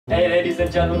Hey ladies and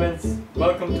gentlemen,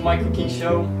 welcome to my cooking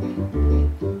show,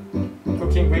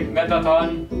 Cooking with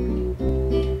Mettaton.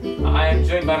 I am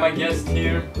joined by my guest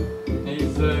here.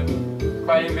 He's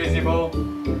quite invisible,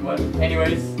 but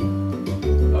anyways,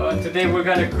 today we're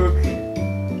gonna cook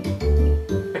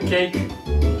a cake,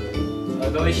 a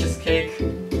delicious cake.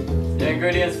 The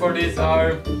ingredients for this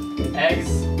are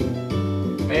eggs,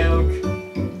 milk,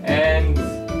 and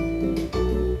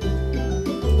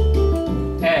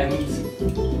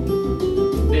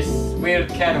this weird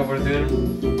can over there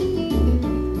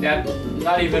that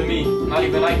not even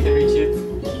I can reach it.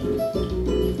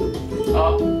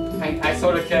 Oh, I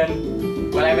saw the can,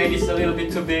 but I made this a little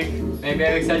bit too big. Maybe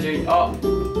I exaggerated. Oh,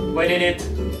 we did it,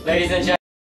 ladies and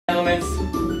gentlemen.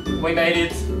 We made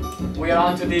it. We are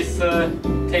onto this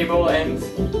table, and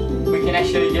we can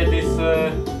actually get this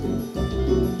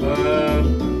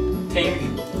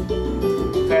thing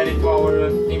to add it to our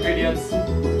ingredients.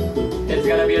 It's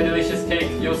gonna be a delicious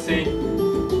cake, you'll see.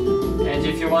 And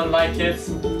if you won't like it,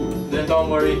 then don't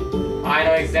worry. I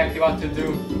know exactly what to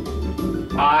do.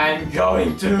 I'm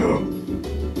going to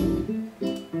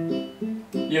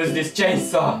use this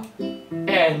chainsaw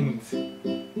and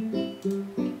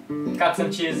cut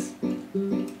some cheese.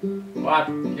 What?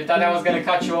 You thought I was gonna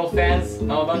cut you, all fans?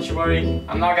 No, don't you worry.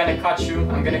 I'm not gonna cut you.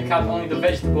 I'm gonna cut only the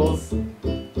vegetables.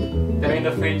 They're in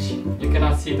the fridge. You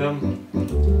cannot see them.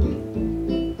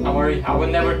 Don't worry, I will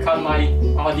never cut my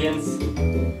audience.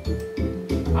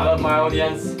 I love my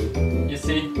audience, you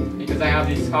see, because I have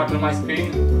this heart on my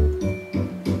screen.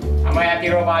 I'm a happy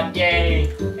robot, yay!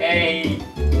 Hey!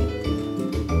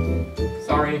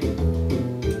 Sorry,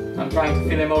 I'm trying to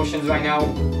feel emotions right now.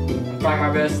 I'm trying my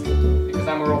best, because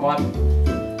I'm a robot.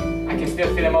 I can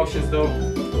still feel emotions though.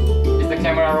 Is the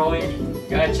camera rolling?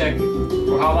 Gotta check.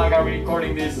 For how long are we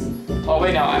recording this? Oh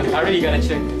wait, now I really gotta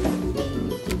check.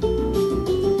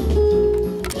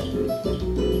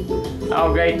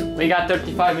 Oh great, we got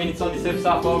 35 minutes on this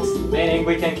episode, folks, meaning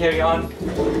we can carry on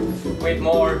with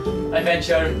more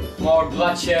adventure, more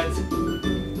bloodshed,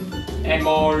 and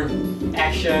more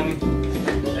action.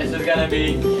 This is gonna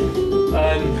be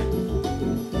an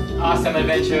awesome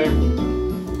adventure.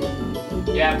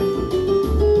 Yeah.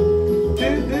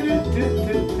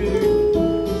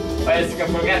 But as you can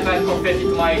forget to add confetti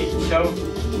to my show.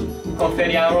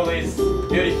 Confetti unroll is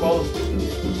beautiful.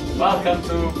 Welcome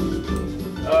to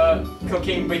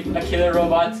Cooking with a Killer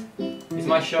Robot is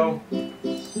my show.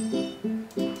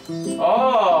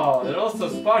 Oh, there are also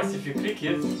sparks if you click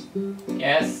it.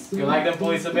 Yes, you like them,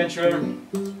 Police Adventurer?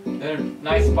 They're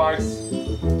nice sparks.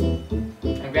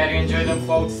 I'm glad you enjoyed them,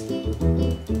 folks.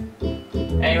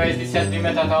 Anyways, this has been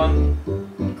Mettaton,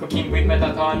 Cooking with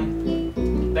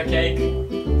Mettaton. The cake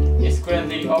is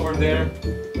currently over there.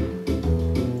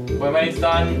 But when it's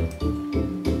done,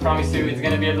 I promise you it's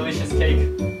gonna be a delicious cake.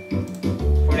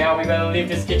 For now, we better leave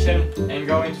this kitchen and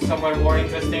go into somewhere more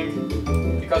interesting,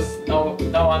 because no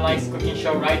one likes cooking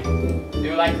show, right? Do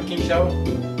you like cooking show?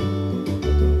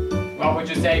 What would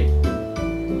you say?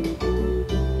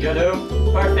 You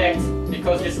do? Perfect,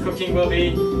 because this cooking will be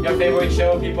your favorite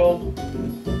show, people.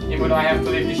 Even though I have to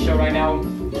leave this show right now.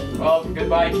 Well,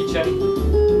 goodbye kitchen.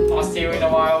 I'll see you in a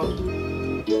while.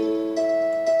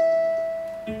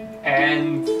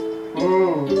 And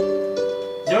ooh,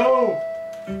 yo,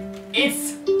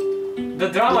 it's the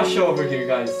drama show over here,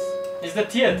 guys. It's the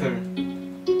theater.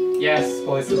 Yes,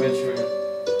 Police Adventurer.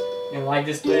 You like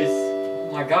this place?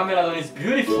 Oh my god, Mettaton is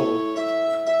beautiful.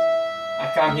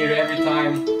 I come here every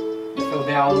time I feel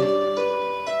down.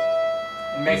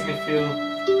 It makes me feel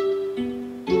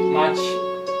much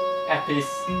at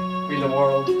peace with the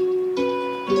world.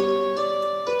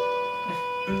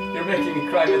 You're making me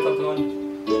cry, Mettaton.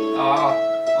 Ah,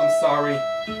 I'm sorry.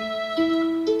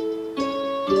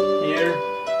 Here,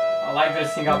 I like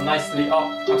dressing up nicely. Oh,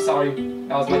 I'm sorry,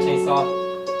 that was my chainsaw.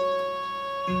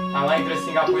 I like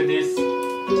dressing up with this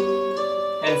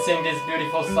and sing this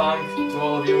beautiful song to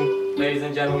all of you, ladies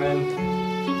and gentlemen.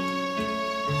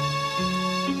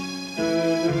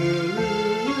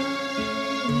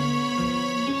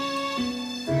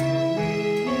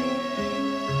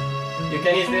 You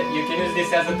can use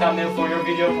this as a thumbnail for your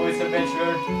video, Police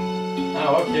Adventurer.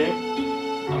 Oh, okay.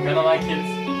 I'm gonna like it.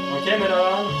 Okay,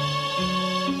 Mettaton.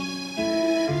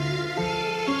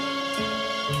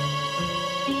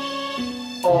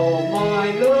 Oh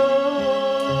my love,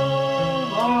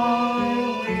 I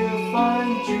will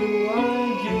find you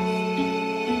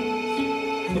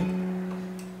again.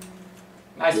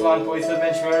 Nice one, Police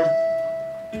Adventurer.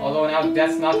 Although now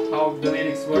that's not how the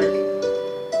lyrics work.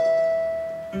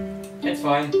 It's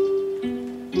fine.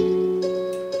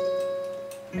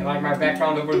 I like my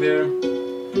background over there.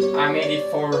 I made it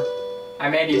for I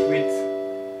made it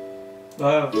with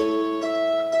love.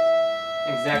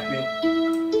 Exactly.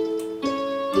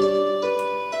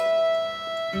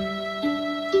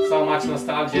 So much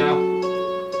nostalgia.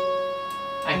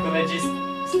 I could just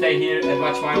stay here and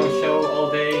watch my own show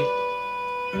all day.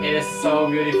 It is so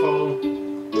beautiful.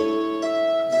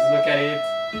 Just look at it.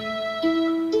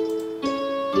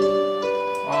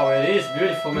 Oh, it is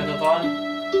beautiful,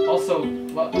 Mettaton. Also,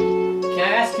 can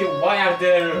I ask you, why are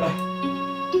there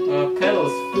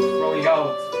petals throwing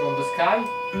out from the sky?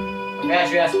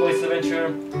 As you asked, Police Adventure,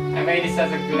 I made this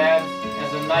as a glad,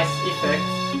 as a nice effect,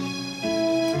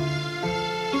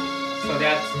 so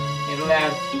that it'll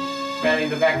add well in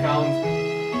the background.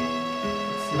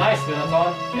 It's nice,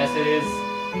 Mettaton. Yes, it is.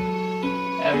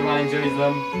 Everyone enjoys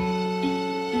them.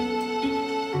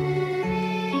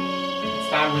 It's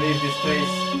time to leave this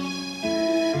place.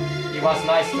 It was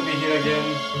nice to be here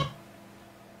again.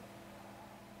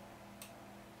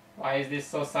 Why is this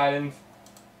so silent?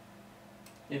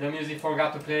 Did the music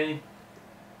forgot to play?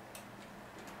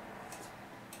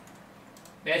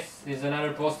 This is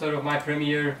another poster of my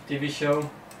premiere TV show.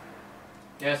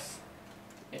 Yes,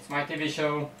 it's my TV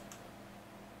show.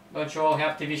 Don't you all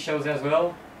have TV shows as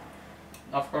well?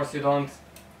 Of course you don't.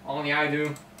 Only I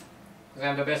do. Because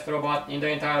I'm the best robot in the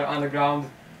entire underground.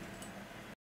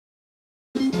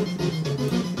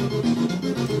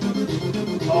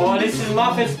 Oh, this is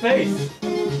Muffet's place.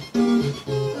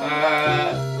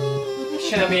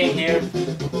 Shouldn't be in here.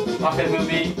 Muffet will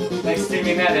be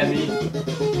extremely mad at me.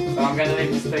 So I'm gonna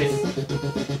leave this place.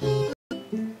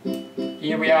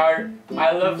 Here we are.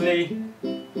 My lovely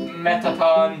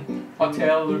Mettaton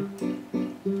Hotel.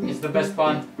 It's the best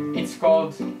one. It's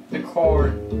called the Core.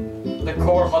 The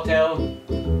Core Hotel.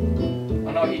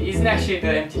 Oh no, it isn't actually the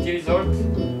MTT Resort.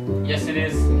 Yes it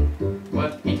is.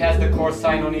 But it has the Core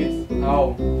sign on it.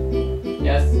 Oh.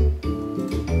 Yes.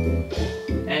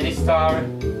 And this star,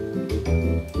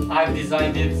 I've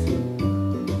designed it.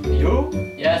 You?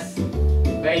 Yes.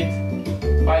 Made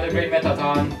by the great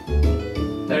Mettaton.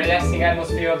 The relaxing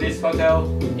atmosphere of this hotel,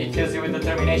 it fills you with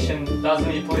determination, doesn't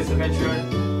it, Police Adventure?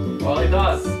 Well, it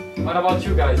does. What about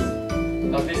you guys?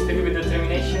 Does this fill you with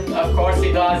determination? Of course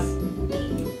it does.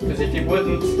 Because if it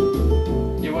wouldn't,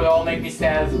 you would all make me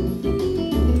sad.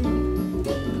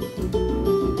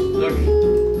 Look,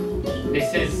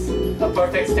 this is a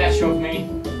perfect statue of me.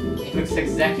 It looks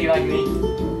exactly like me.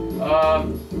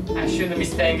 I shouldn't be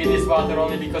staying in this water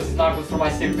only because it's not good for my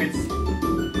circuits.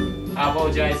 I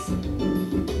apologize.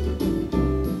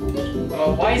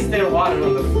 Why is there water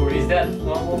on the floor? Is that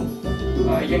normal?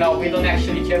 You know, we don't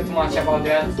actually care too much about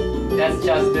that. That's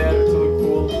just there to look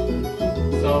cool.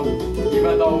 So,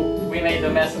 even though we made a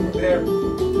mess over there,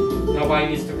 nobody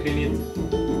needs to clean it.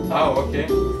 Oh, okay.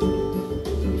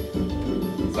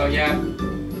 So yeah.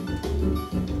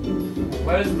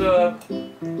 Where's the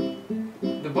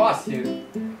boss here?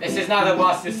 This is not the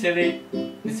boss, you silly.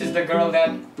 This is the girl that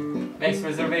makes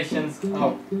reservations.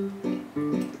 Oh.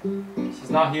 She's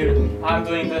not here. I'm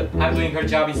doing her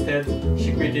job instead.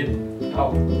 She quit it.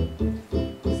 Oh.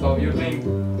 So you're doing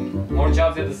more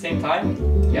jobs at the same time?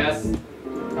 Yes.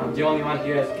 I'm the only one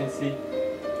here, as you can see.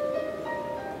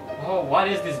 Oh, what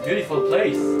is this beautiful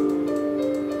place?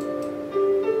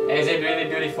 Is it really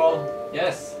beautiful?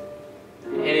 Yes.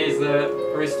 It is a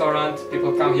restaurant.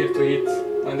 People come here to eat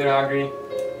when they're hungry.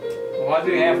 What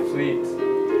do we have to eat?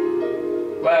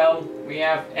 Well, we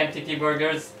have MTT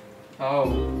burgers. Oh,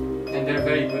 and they're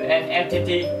very good. And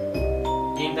MTT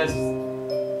in the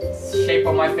shape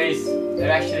of my face.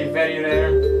 They're actually very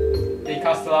rare. They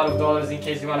cost a lot of dollars in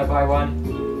case you want to buy one.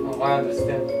 Oh, I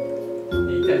understand.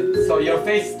 So your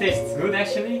face tastes good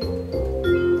actually?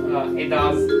 It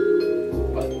does.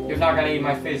 But you're not gonna eat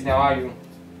my face now, are you?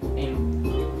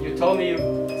 You told me you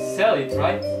sell it,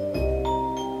 right?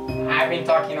 I've been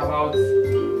talking about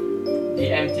the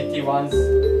MTT ones.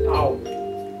 Oh.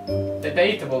 The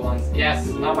eatable ones. Yes,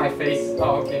 not my face.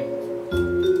 Oh, okay.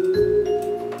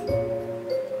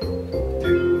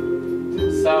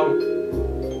 So,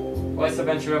 Voice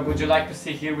Adventurer, would you like to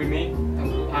sit here with me?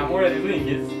 I'm already doing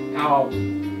it. Oh.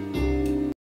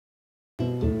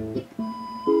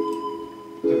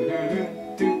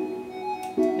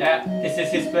 Yeah, this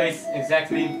is his place,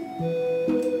 exactly.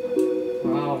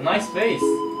 Wow, nice place.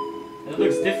 It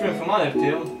looks different from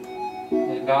Undertale.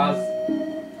 It does.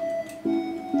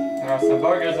 There are some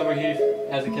burgers over here,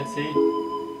 as you can see.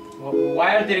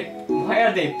 Why are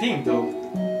they pink though?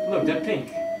 Look, they're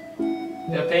pink.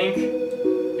 They're pink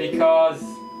because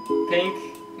pink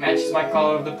matches my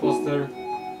color of the poster.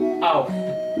 Oh.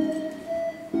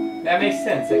 That makes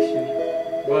sense actually.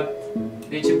 But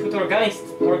did you put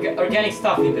organic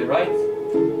stuff in there, right?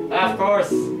 Of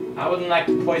course. I wouldn't like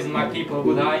to poison my people,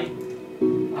 would I?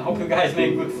 I hope you guys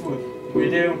make good food. We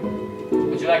do.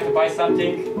 Would you like to buy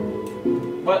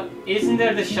something? But isn't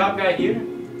there the shop guy here?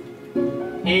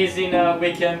 He's in a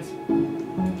weekend.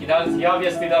 He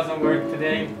obviously doesn't work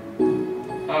today.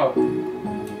 Oh.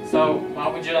 So,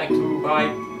 what would you like to buy?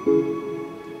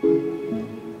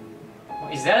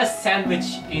 Is that a sandwich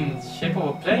in shape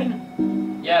of a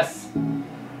plane? Yes.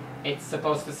 It's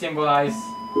supposed to symbolize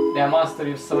the monster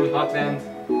you saw in HOTLAND.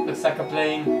 Looks like a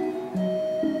plane.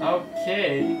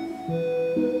 Okay.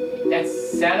 That's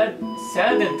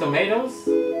salad and tomatoes?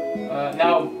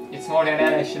 No, it's more than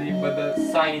that actually, but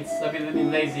the sign is a bit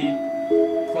lazy.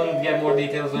 Couldn't get more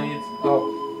details on it. Oh.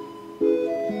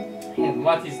 And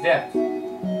what is that?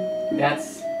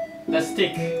 That's the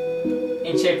stick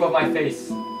in shape of my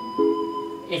face.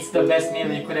 It's the best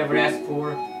meal you could ever ask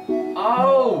for.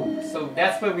 Oh, so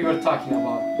that's what we were talking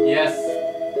about. Yes.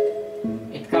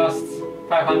 It costs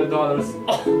 $500.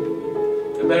 Oh,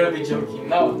 you better be joking.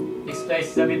 No, this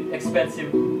place is a bit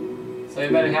expensive. So you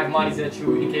better have money at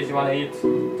you in case you want to eat.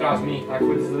 Trust me, my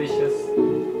food is delicious.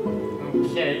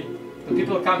 Okay. Do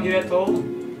people come here at all?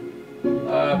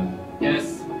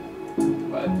 Yes.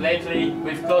 But lately,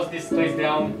 we've closed this place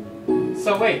down.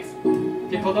 So wait,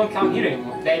 people don't come here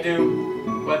anymore. They do.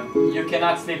 But you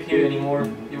cannot sleep here anymore,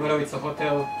 even though it's a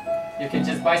hotel. You can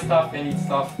just buy stuff and eat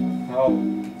stuff.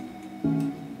 Oh.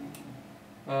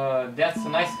 That's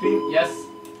an ice cream? Yes.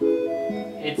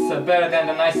 It's better than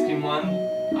an ice cream one.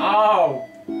 Oh!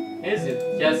 Is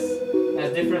it? Yes. It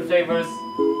has different flavors.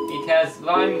 It has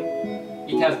lime,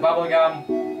 it has bubblegum,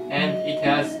 and it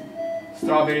has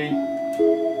strawberry.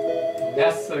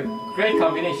 That's a great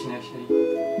combination actually.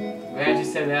 Glad you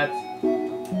said that.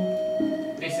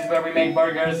 This is where we make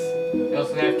burgers. We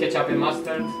also have ketchup and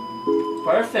mustard.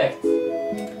 Perfect!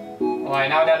 Alright,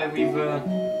 now that we've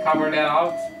covered that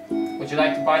out, would you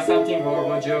like to buy something or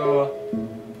would you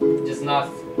just not?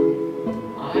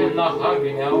 I am not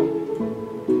hungry now.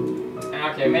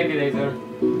 Okay, maybe later.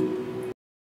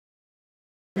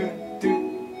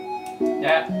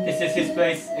 Yeah, this is his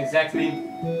place, exactly.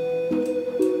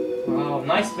 Wow,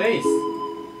 nice place.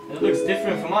 It looks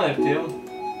different from Undertale.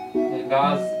 It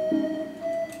does.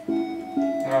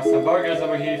 There are some burgers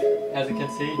over here, as you can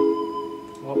see.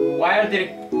 Why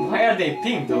are they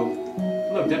pink though?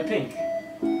 Look, they're pink.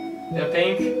 They're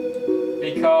pink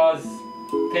because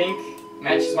pink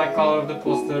matches my color of the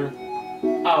poster.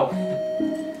 Oh,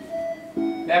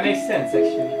 that makes sense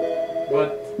actually.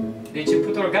 But did you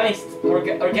put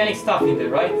organic stuff in there,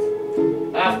 right?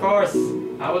 Of course.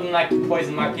 I wouldn't like to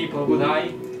poison my people, would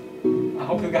I? I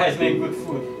hope you guys make good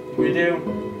food. We do.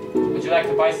 Would you like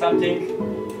to buy something?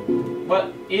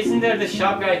 But isn't there the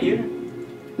shop guy here?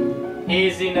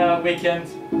 He's in a weekend.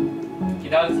 He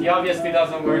obviously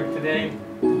doesn't work today.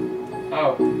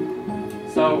 Oh.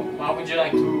 So, what would you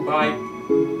like to buy?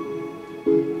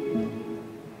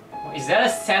 Is that a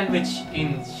sandwich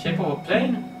in shape of a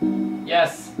plane?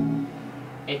 Yes.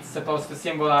 It's supposed to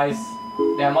symbolize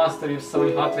the monster you saw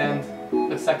in HOTLAND.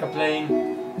 Looks like a plane.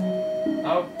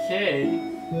 Okay.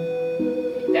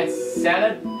 That's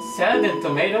salad and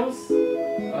tomatoes?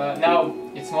 No,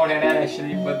 it's more than that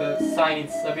actually, but the sign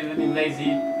is a bit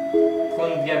lazy.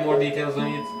 Couldn't get more details on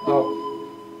it. Oh.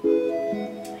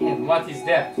 And what is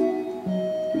that?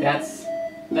 That's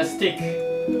the stick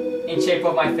in shape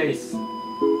of my face.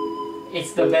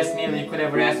 It's the best meal you could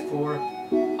ever ask for.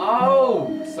 Oh,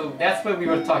 so that's what we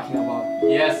were talking about.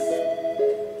 Yes.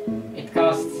 It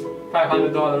costs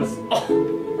 $500. Oh,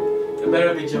 you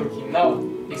better be joking. No,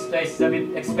 this place is a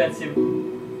bit expensive.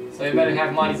 So you better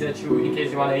have money at you in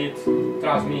case you want to eat.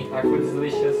 Trust me, my food is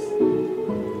delicious.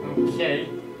 Okay.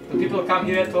 Do people come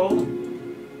here at all?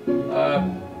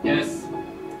 Yes.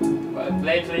 But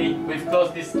lately, we've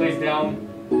closed this place down.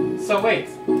 So wait,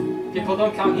 people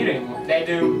don't come here anymore. They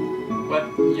do. But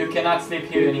you cannot sleep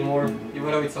here anymore,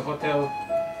 even though it's a hotel.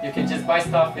 You can just buy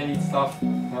stuff and eat stuff.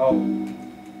 Oh.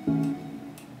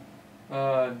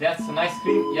 That's an ice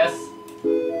cream? Yes.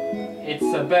 It's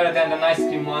better than an ice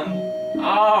cream one.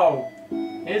 Oh!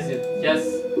 Is it? Yes.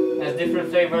 It has different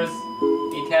flavors.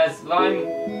 It has lime,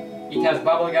 it has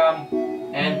bubblegum,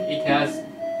 and it has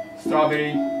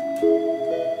strawberry.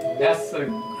 That's a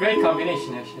great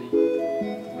combination actually.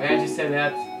 Glad you said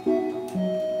that.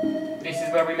 This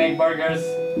is where we make burgers.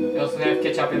 We also have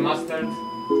ketchup and mustard.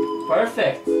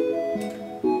 Perfect!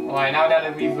 Alright, now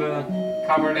that we've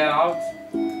covered that out,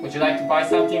 would you like to buy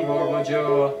something or would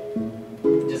you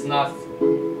just not?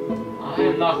 I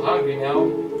am not hungry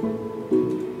now.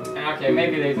 Okay,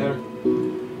 maybe later.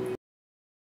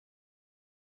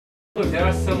 Look, there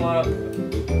are some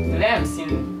lamps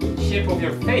in shape of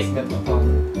your face,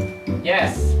 Mettaton.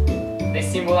 Yes, they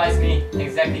symbolize me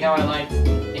exactly how I like.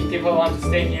 If people want to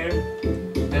stay here,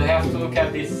 they'll have to look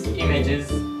at these images.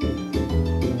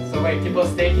 So wait, people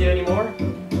stay here anymore?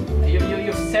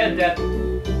 You've said that.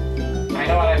 I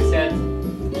know what I've said,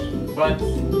 but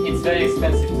it's very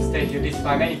expensive to stay here. This is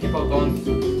why many people don't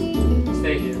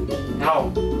stay here.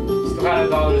 No, it's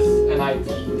 $200 a night.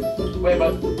 Wait,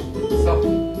 but so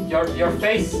your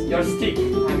face, your stick,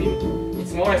 I mean,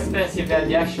 it's more expensive than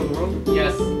the actual room?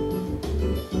 Yes.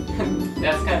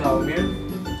 That's kind of weird.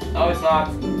 No, it's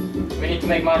not. We need to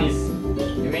make money.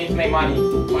 We need to make money.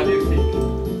 What do you think?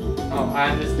 Oh,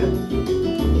 I understand.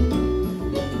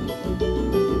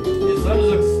 This room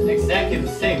looks exactly the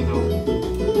same though.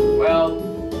 Well,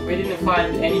 we didn't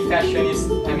find any fashionist,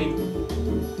 I mean,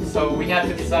 so we had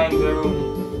to design the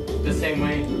room the same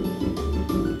way.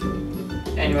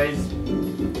 Anyways,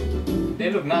 they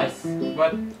look nice,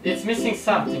 but it's missing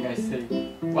something, I say.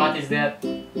 What is that?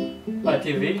 A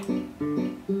TV?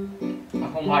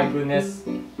 Oh my goodness,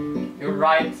 you're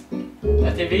right.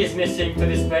 A TV is missing to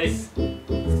this place.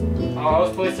 Our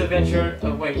host police adventure.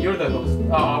 Wait, you're the host.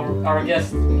 Our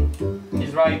guest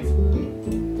is right.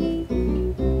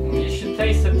 You should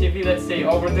place a TV, let's say,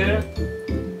 over there.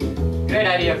 Great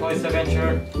idea, police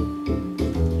adventure.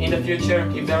 In the future,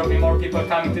 if there will be more people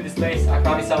coming to this place, I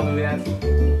promise I'll do that.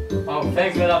 Oh,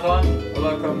 thanks, Mettaton. You're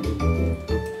welcome.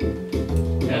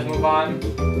 Let's move on.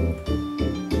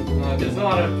 There's no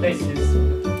other places.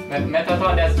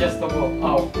 Mettaton, that's just a wall.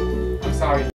 Oh, I'm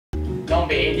sorry. Don't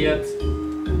be idiot.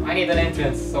 I need an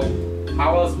entrance, so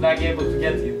how else will I be able to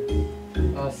get you?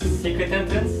 A secret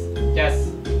entrance?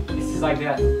 Yes, this is like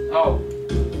that. Oh,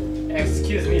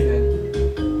 excuse me then.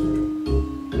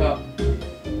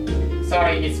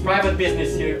 Sorry, it's private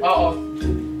business here. Oh,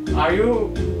 are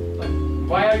you...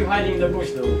 Why are you hiding in the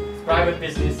bush though? It's private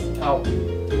business. Oh,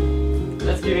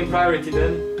 let's give him priority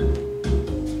then.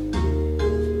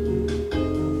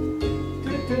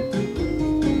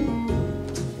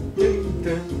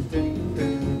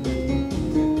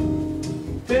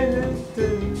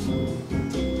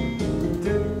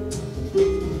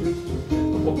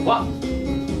 What?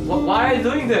 What are you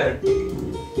doing there?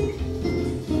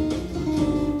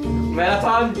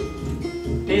 Mettaton,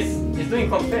 he's doing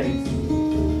confetti.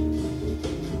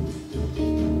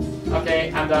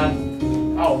 Okay, I'm done.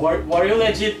 Oh, were you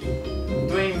legit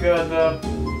doing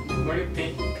were you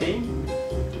peeing?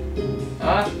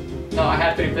 No, I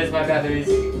have to replace my batteries.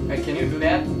 Wait, can you do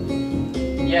that?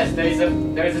 Yes, there is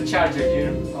a charger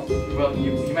here. Oh, well,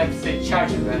 you meant to say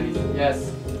charger batteries.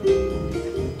 Yes.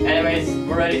 Anyways,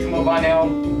 we're ready to move on now.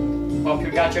 Hope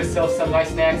you got yourself some nice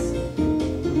snacks.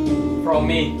 From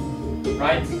me,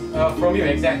 right? From you,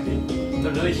 exactly.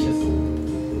 They're delicious.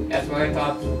 That's what I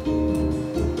thought.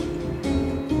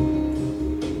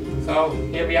 So,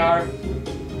 here we are.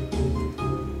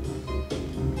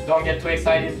 Don't get too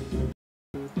excited.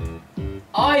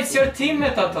 Oh, it's your team,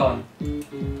 Mettaton!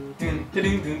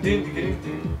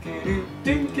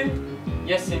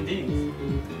 Yes, indeed.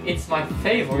 It's my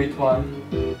favorite one.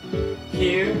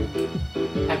 Here,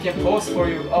 I can pose for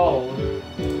you all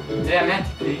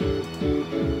dramatically.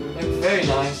 Looks very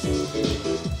nice.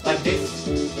 Like this.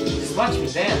 Just watch me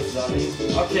dance, darling.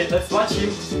 Okay, let's watch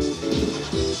you.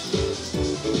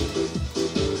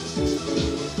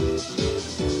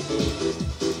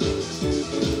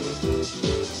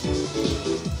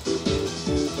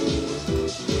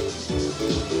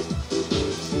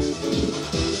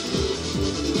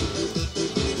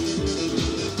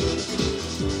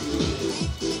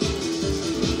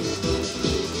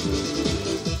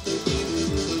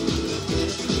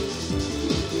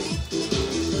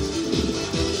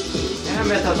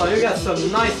 Mettaton, you got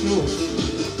some nice moves.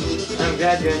 I'm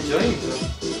glad you're enjoying them.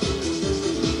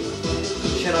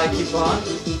 Should I keep on?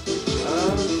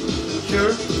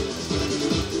 Sure.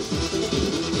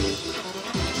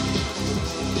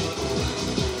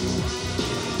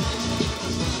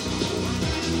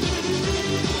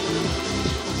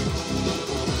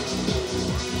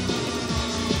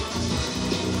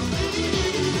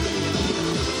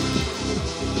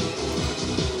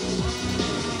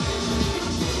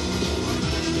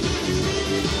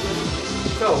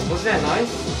 So, was that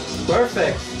nice?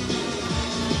 Perfect!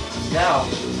 Now,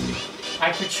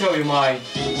 I could show you my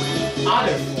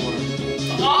other form.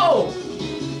 Oh!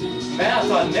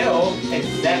 Mettaton, no!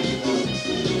 Exactly.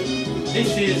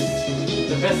 This is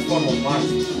the best form of mine.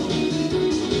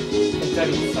 I can tell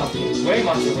you something way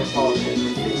much overpowered than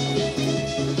everything.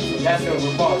 So that's the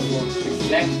overpowered form.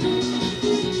 Exactly.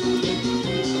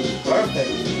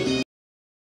 Perfect.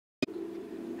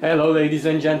 Hello ladies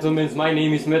and gentlemen, my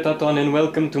name is Mettaton and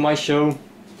welcome to my show.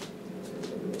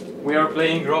 We are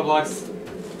playing Roblox.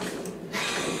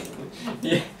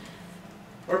 Yeah.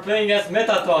 We're playing as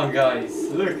Mettaton, guys.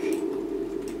 Look.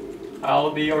 I'll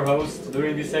be your host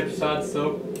during this episode,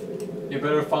 so you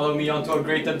better follow me onto a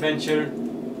great adventure.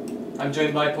 I'm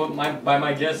joined by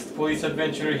my guest, Police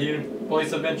Adventurer here.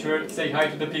 Police Adventurer, say hi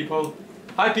to the people.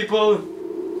 Hi people!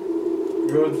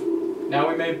 Good. Now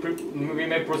we may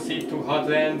proceed to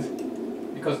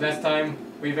Hotland, because last time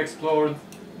we've explored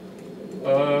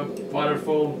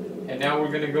Waterfall, and now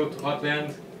we're gonna go to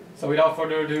Hotland. So without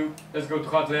further ado, let's go to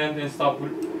Hotland and stop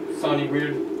sounding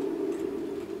weird.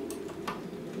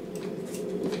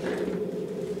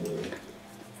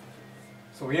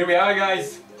 So here we are,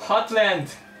 guys.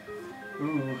 Hotland!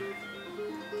 Ooh.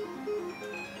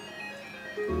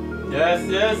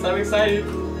 Yes, I'm excited.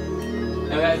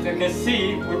 And as you can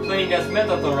see, we're playing as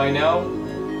Mettaton right now.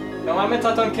 And what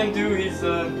Mettaton can do is,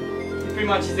 he pretty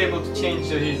much is able to change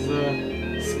his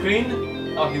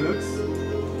screen, how he looks.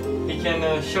 He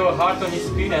can show a heart on his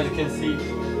screen, as you can see.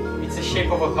 It's the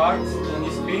shape of a heart on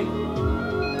his screen.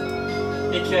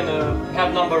 He can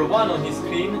have number 1 on his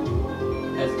screen,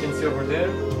 as you can see over there.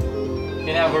 He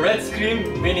can have a red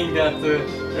screen, meaning that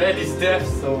red is death,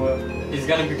 so he's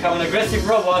gonna become an aggressive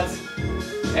robot.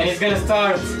 And he's gonna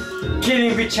start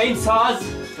killing with chainsaws,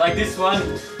 like this one.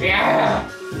 Yeah!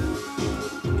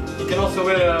 He can also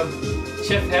wear a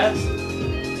chef hat.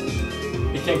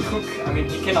 He can cook. I mean,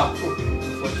 he cannot cook,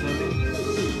 unfortunately.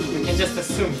 We can just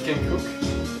assume he can cook.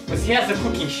 Because he has a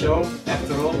cooking show,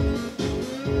 after all.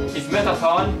 He's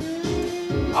Mettaton,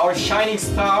 our shining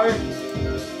star,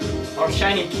 our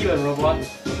shining killer robot.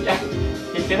 Yeah,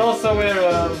 he can also wear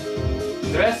a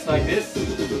dress like this.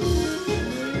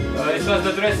 This was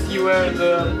the dress he wore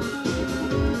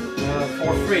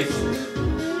for Freeze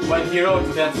when he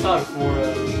wrote that song for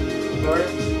her.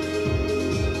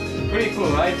 Pretty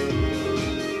cool, right?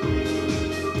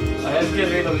 Let's get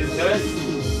rid of this dress.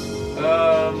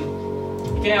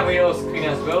 He can have a yellow screen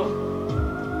as well.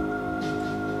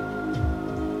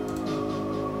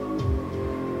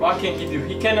 What can he do?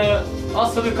 He can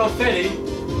also do confetti.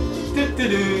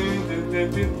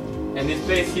 And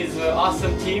displays his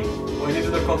awesome team when he do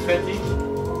the confetti.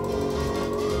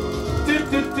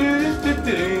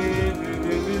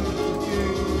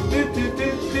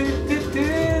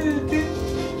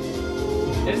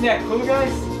 Isn't that cool,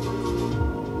 guys?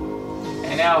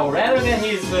 And now, rather than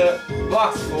his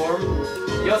box form,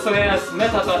 he also has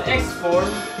Mettaton X form,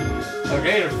 a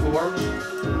greater form.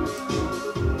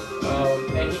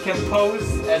 And he can pose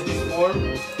as this form.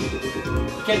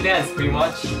 He can dance pretty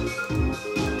much.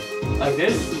 Like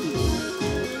this.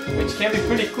 Which can be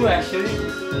pretty cool, actually.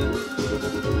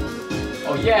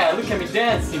 Oh yeah, look at me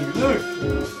dancing, look!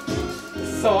 This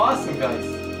is so awesome, guys.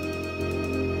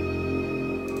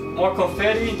 More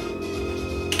confetti.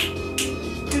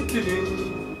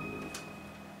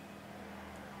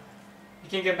 He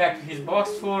can get back to his box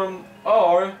form,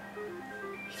 or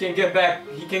he can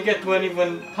get to an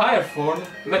even higher form,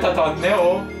 Mettaton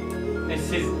Neo. This is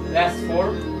his last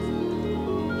form.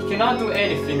 He cannot do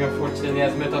anything, unfortunately,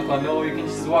 as Mettaton Neo. You can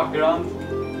just walk around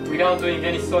without doing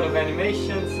any sort of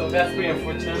animation, so that's pretty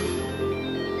unfortunate.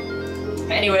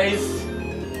 Anyways,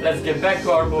 let's get back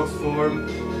to our box form.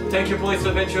 Thank you, Police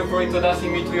Adventurer, for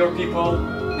introducing me to your people.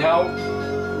 Now,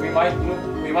 we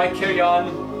might carry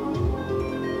on.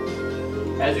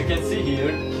 As you can see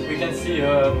here, we can see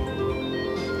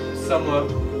some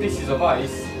pieces of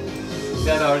ice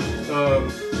that are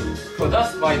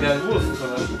produced by the wolf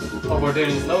over there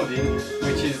in Snowdin,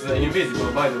 which is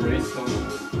invisible, by the way. So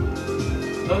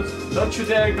don't you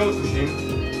dare go to him.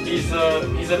 He's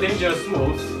a dangerous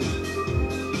wolf.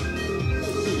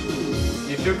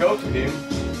 If you go to him,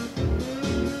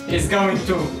 he's going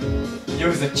to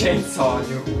use a chainsaw on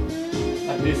you,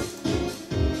 like this.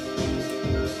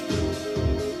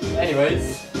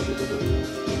 Anyways,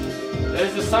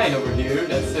 there's a sign over here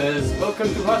that says "Welcome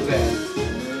to Hotland."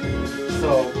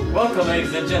 So, welcome,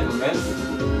 ladies and gentlemen,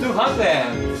 to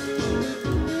Hotland.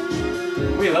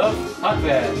 We love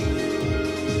Hotland.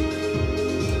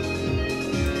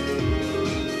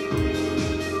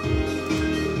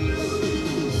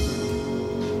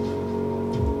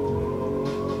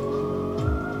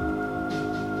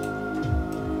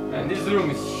 And this room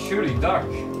is surely dark.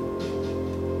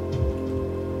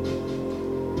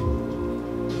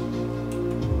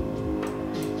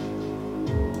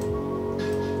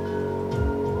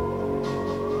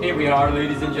 Here we are,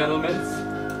 ladies and gentlemen,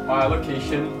 our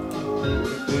location.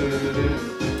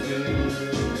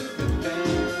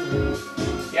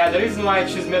 Yeah, the reason why I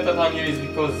choose Mettaton here is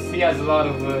because he has a lot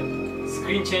of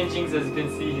screen changings, as you can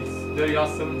see. He's very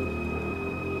awesome.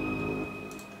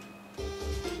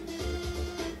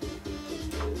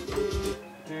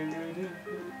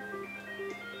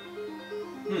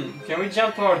 Can we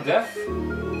jump to our death?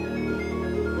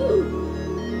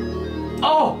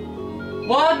 Oh!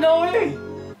 What? No way!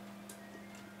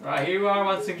 Right, here we are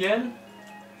once again.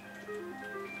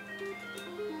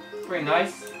 Pretty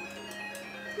nice.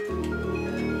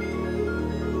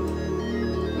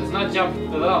 Let's not jump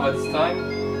into the lava this time.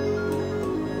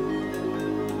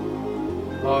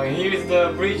 Oh, and here is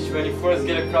the bridge when you first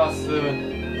get across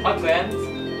HOTLAND.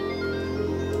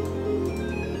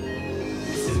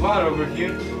 This is water over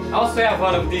here. I also have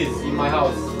one of these in my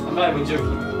house. I'm not even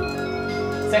joking.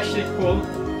 It's actually cool.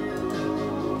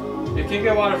 You can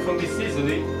get water from this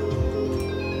easily.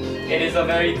 It is a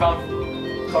very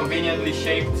conveniently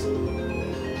shaped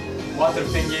water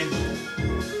thingy.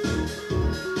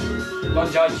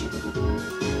 Don't judge.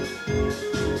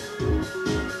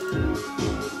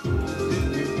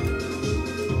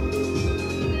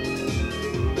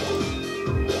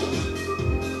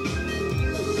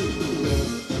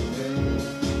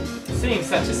 Seeing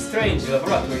such a strange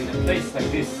laboratory in a place like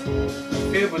this,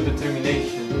 filled with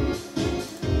determination.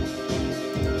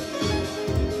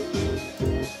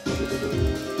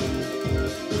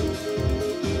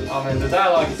 Oh man, the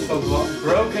dialogue is so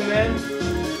broken, man.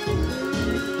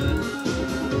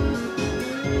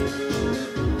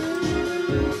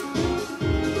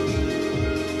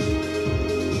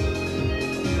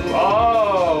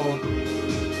 Oh,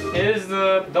 here's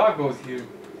the doggos here.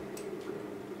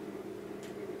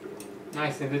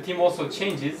 Nice, and the team also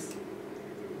changes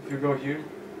if you go here.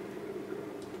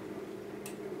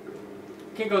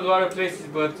 You can go to other places,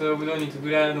 but we don't need to do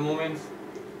that at the moment.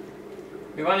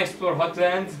 We want to explore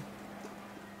HOTLAND.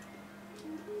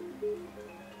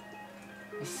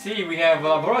 See, we have a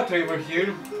laboratory over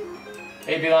here.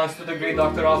 It belongs to the great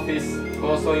Dr. ALPHYS'S, who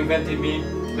also invented me,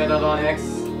 Mettaton.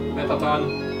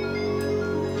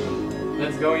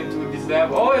 Let's go into this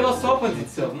lab. Oh, it also opens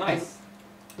itself, nice.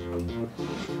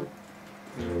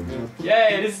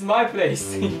 Yay, this is my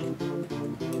place.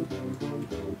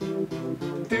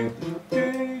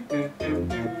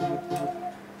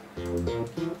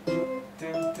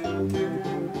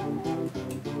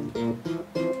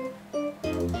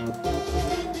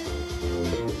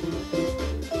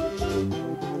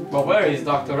 But where is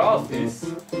Dr. ALPHYS'S?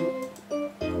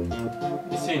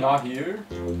 Is he not here?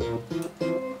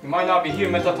 He might not be here,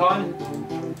 Mettaton.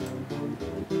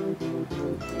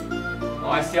 Oh,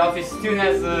 I see ALPHYS'S still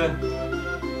has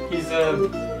his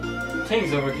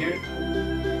things over here.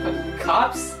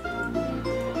 Cups?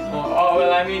 Oh,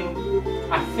 well, I mean,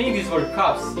 I think these were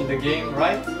cups in the game,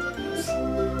 right?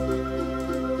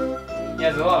 He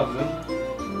has a lot of them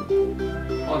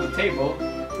on the table.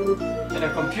 And a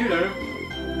computer.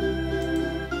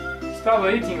 He's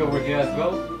probably eating over here as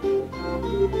well.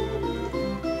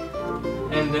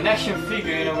 And an action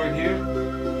figurine over here.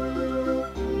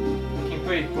 Looking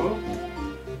pretty cool.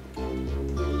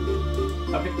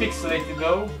 A bit pixelated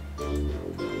though.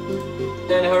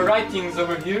 Then her writings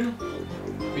over here,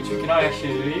 which we cannot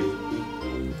actually read.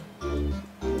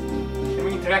 Can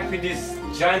we interact with this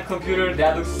giant computer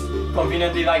that looks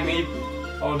conveniently like me,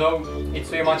 although it's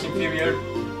way much inferior?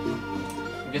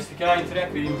 I guess we cannot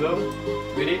interact with him though,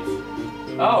 with it.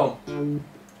 Oh,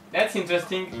 that's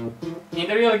interesting. In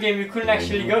the real game you couldn't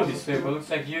actually go this way, but looks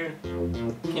like here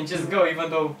you can just go, even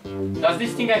though... Does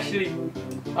this thing actually...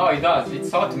 Oh, it does,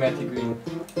 it's automatically.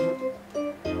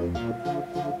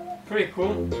 Pretty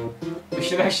cool. We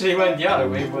should actually went the other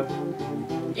way, but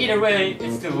either way,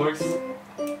 it still works.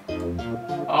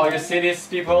 Oh, you see this,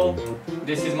 people?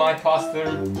 This is my poster.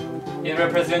 It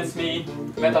represents me,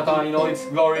 Mettaton, in all its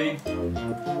glory.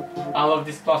 I love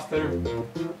this poster.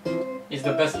 It's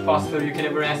the best poster you can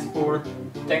ever ask for.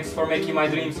 Thanks for making my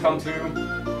dreams come true.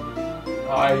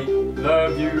 I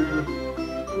love you.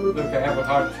 Look, I have a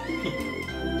heart.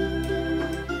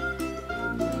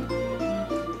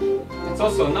 It's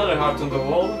also another heart on the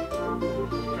wall.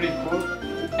 Pretty cool.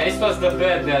 And this was the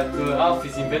bed that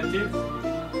ALPHYS'S invented.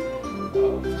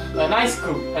 An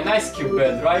ice cube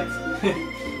bed, right?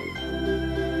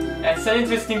 That's an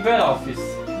interesting bed,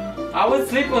 ALPHYS'S. I would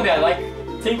sleep on that, like,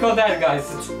 think of that,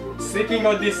 guys. Sleeping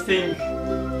on this thing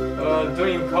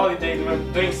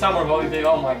during summer holiday,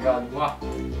 oh my god, wow.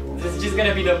 This is just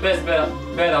gonna be the best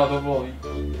bed out of all.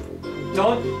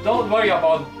 Don't worry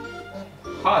about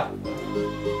hot.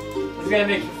 It's gonna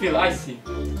make you feel icy.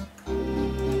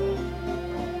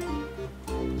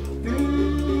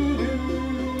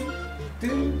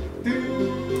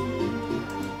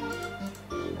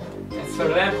 That's a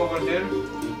lamp over there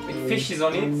with fishes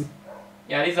on it.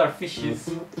 Yeah, these are fishes.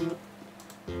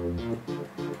 A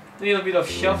little bit of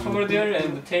shelf over there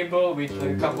and the table with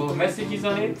a couple of messages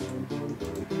on it.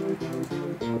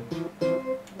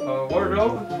 A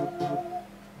wardrobe.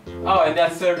 Oh, and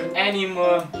that's her anim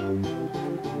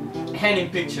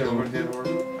picture over there.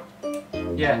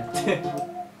 Yeah.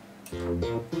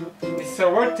 This is her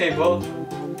work table,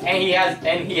 and he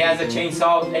has a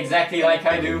chainsaw exactly like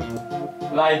I do.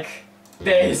 Like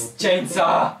this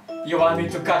chainsaw. You want me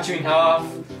to cut you in half?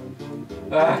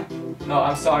 No,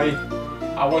 I'm sorry.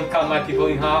 I won't cut my people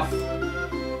in half.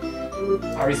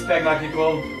 I respect my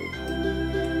people.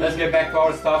 Let's get back to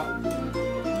our stuff.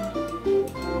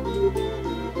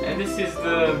 And this is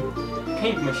the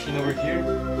paint machine over here.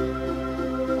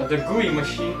 The gooey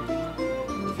machine,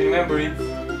 if you remember it.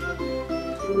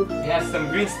 It has some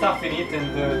green stuff in it,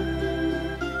 and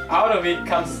out of it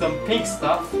comes some pink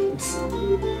stuff.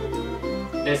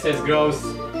 This is gross.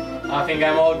 I think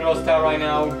I'm all grossed out right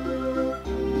now.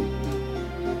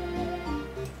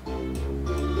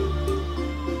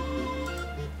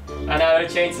 Another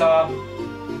chainsaw.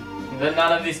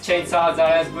 None of these chainsaws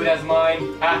are as good as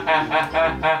mine. Ha ha ha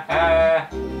ha ha ha.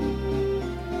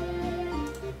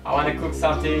 I want to cook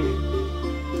something,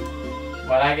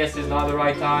 but I guess it's not the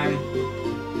right time.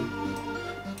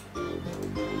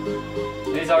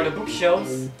 These are the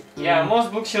bookshelves. Yeah,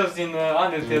 most bookshelves in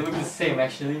Undertale look the same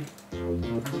actually.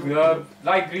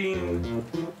 Light green,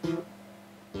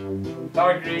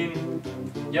 dark green,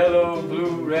 yellow,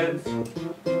 blue, red.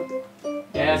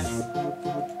 Yes.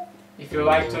 If you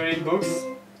like to read books,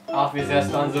 ALPHYS'S has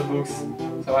tons of books,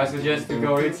 so I suggest you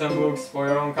go read some books for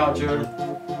your own culture.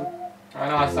 I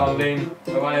know I sound lame,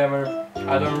 but whatever.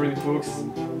 I don't read books.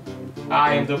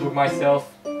 I am the book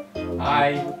myself.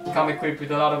 I come equipped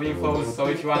with a lot of infos, so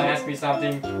if you want to ask me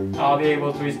something, I'll be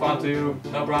able to respond to you,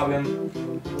 no problem.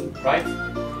 Right?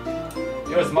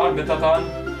 You're smart, Metaton.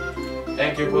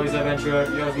 Thank you, police adventurer.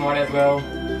 You're smart as well.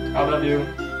 I love you.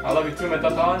 I love you too,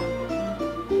 Metaton.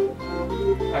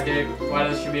 Okay, what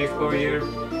else should we explore here?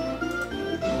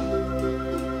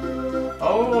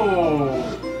 Oh!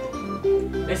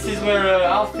 This is where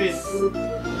ALPHYS'S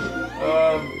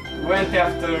went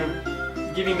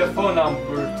after giving the phone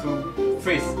number to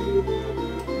Frisk.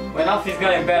 When ALPHYS'S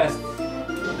got embarrassed,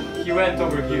 he went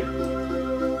over here.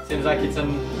 Seems like it's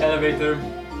an elevator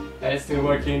that is still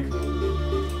working.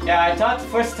 Yeah, I thought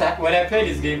first time when I played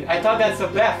this game, I thought that's a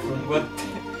bathroom, but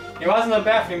it wasn't a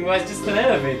bathroom, it was just an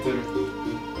elevator.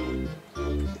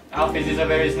 ALPHYS'S is a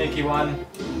very sneaky one.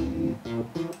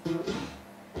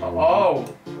 Oh,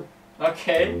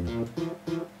 okay.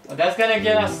 Well, that's gonna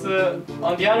get us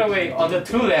on the other way, on the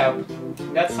true lab.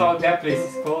 That's how that place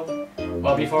is called.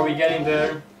 Well, before we get in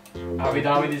there, are we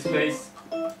done with this place?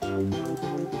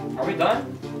 Are we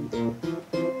done?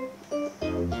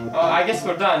 Oh, I guess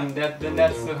we're done. Then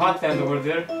that's HOTLAND over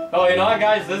there. Oh, you know what,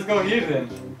 guys? Let's go here then.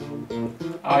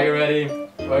 Are you ready?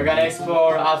 We're gonna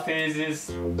explore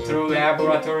ALPHYS'S true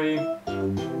laboratory.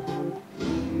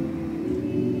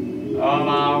 Oh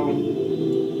wow.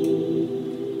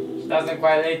 She doesn't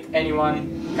quite let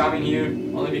anyone come in here,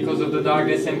 only because of the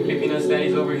darkness and creepiness that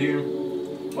is over here.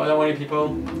 Well, don't worry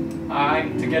people,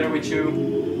 I'm together with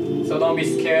you, so don't be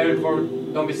scared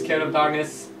of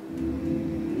darkness.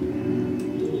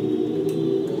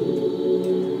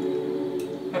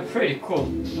 Pretty cool.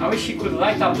 I wish he could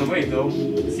light up the way though.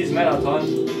 This is Mettaton.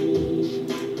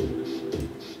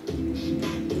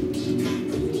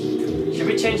 Should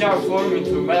we change our form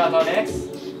into Mettaton X?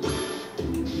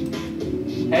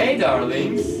 Hey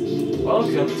darlings,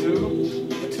 welcome to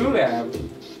the True Lab.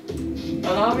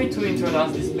 Allow me to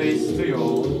introduce this place to you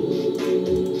all.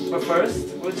 But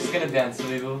first, we're just gonna dance a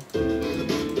little.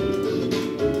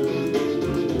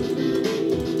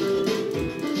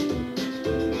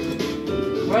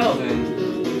 Well then,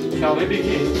 shall we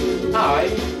begin? I,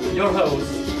 your host,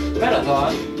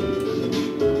 Mettaton,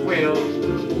 will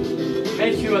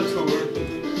make you a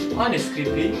tour on this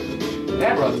creepy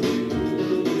laboratory.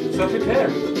 So prepare.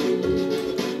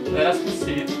 Let us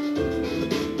proceed.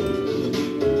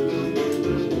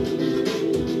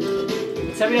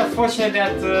 It's a bit unfortunate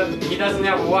that he doesn't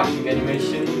have a walking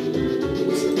animation.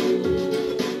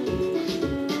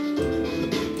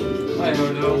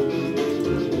 Whatever though.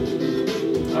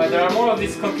 There are more of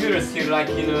these computers here, like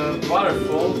in a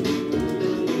waterfall,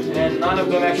 and none of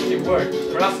them actually work.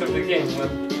 The rest of the game, but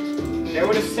they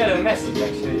would have sent a message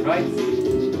actually, right?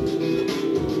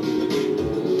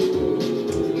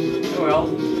 Oh well.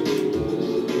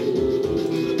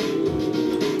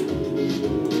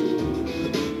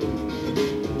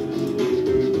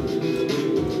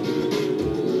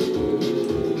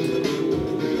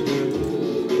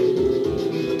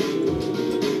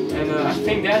 And I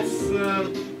think that's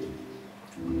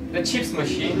the chips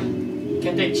machine. You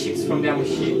can take chips from that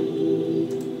machine.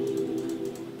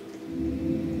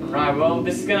 Right, well,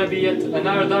 this is gonna be yet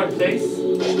another dark place.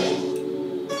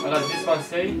 What does this one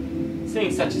say?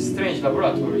 Seeing such a strange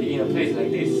laboratory in a place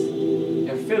like this,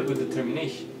 you're filled with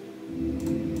determination.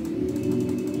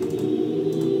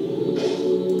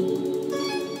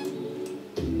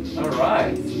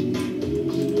 Alright.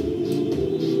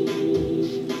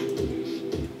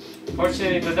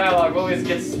 Fortunately, the dialogue always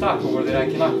gets stuck over there. I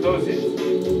cannot close it.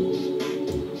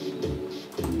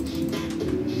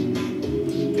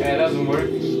 Yeah, it doesn't work.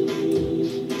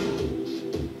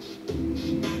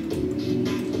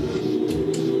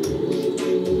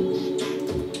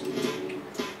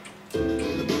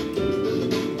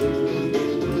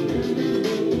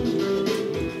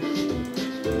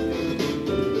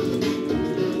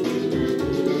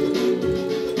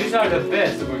 These are the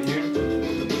beds over here.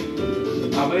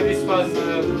 I believe this was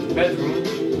the bedroom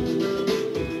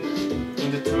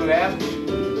in the true lab.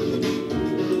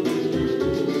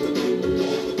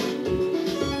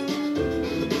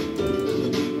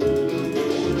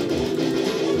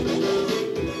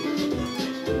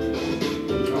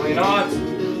 Oh, you know what?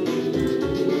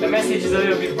 The message is a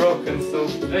little bit broken, so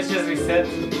let's just reset.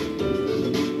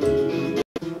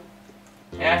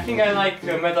 And I think I like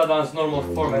Mettatone's normal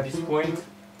form at this point.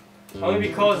 Only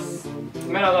because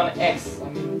Mettato'n X, I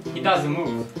mean, he doesn't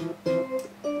move.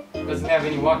 Doesn't have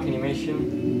any walk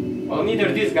animation. Well,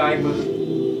 neither this guy, but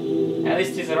at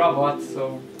least he's a robot,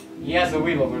 so he has a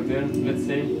wheel over there, let's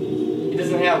say. He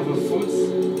doesn't have foot.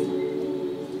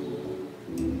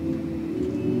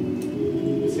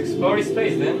 Let's explore his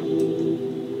place then.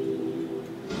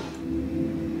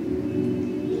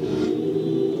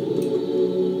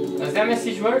 Does that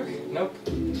message work? Nope.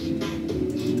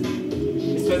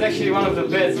 This was actually one of the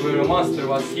beds where a monster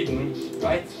was hidden,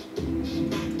 right?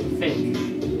 I think.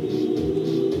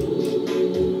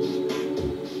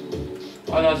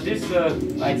 What does this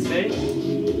light say?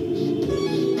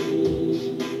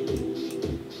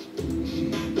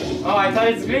 Oh, I thought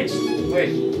it's glitched. Wait,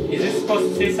 is this supposed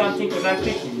to say something because I'm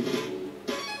clicking?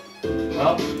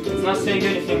 Well, it's not saying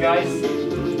anything, guys.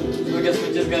 So I guess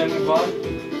we're just gonna move on.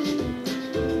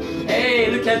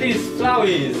 Hey, look at these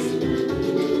flowers!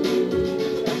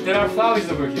 There are flowers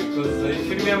over here, because if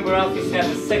you remember, ALPHYS'S had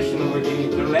a section over here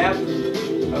in the lab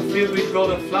filled with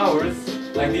golden flowers,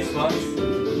 like these ones.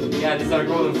 Yeah, these are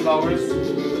golden flowers,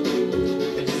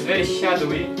 which is very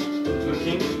shadowy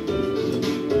looking.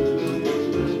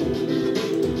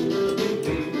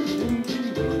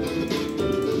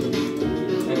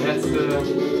 And that's the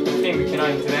thing we cannot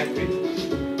interact with.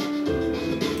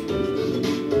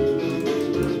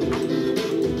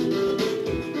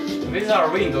 These are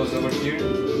windows over here.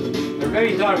 They're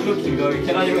very dark looking though, you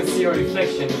cannot even see your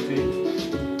reflection into it.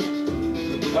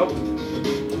 Nope.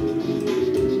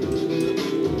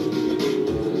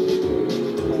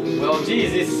 Well,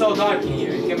 geez, it's so dark in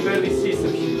here, you can barely see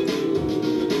some shit.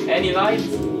 Any light?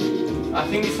 I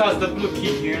think this has the blue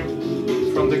key here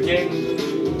from the game.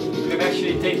 You could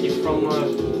actually take it from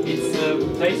its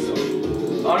place.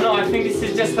 Oh no, I think this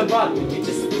is just a button. You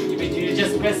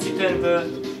just press it and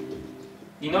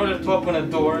in order to open a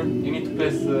door, you need to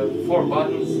press 4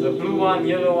 buttons. A blue one,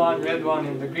 yellow one, red one,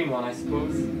 and the green one, I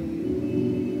suppose.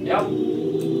 Yep.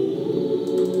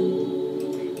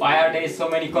 Why are there so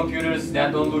many computers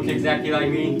that don't look exactly like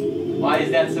me? Why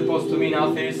is that supposed to mean,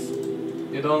 ALPHYS'S?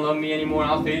 You don't love me anymore,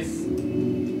 ALPHYS'S?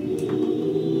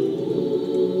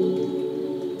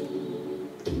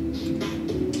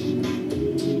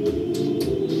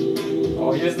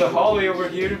 Oh, here's the hallway over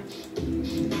here.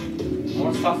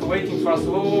 More stuff waiting for us.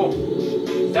 Whoa,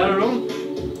 is that a room?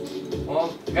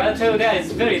 Well, gotta tell you that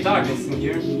it's very darkness in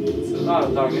here. It's a lot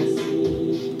of darkness.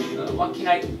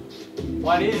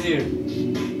 What is here?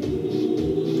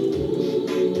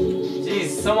 Jeez,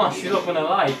 someone should open a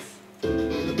light. I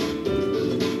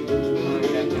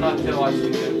cannot tell what's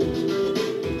in there.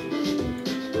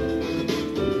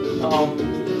 Uh-oh.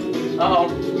 Uh-oh.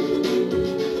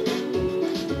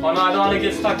 Oh no, I don't want to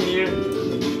get stuck in here.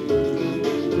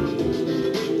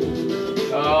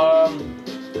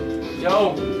 Yo,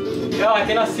 I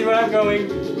cannot see where I'm going.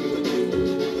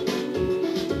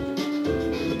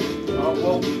 Oh,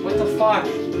 well, what the fuck?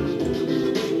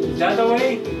 Is that the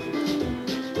way?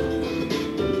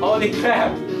 Holy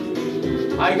crap!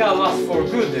 I got lost for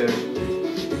good there.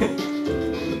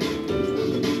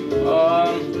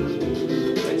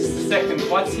 Wait just a second,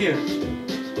 what's here?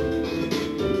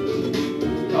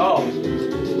 Oh.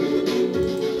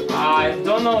 I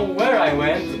don't know where I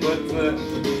went, but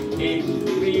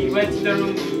we went to the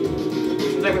room.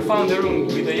 It's like we found the room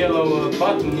with a yellow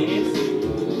button in it.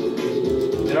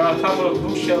 There are a couple of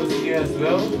bookshelves here as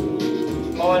well.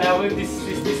 Oh, and I believe this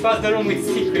was the room with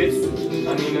secrets.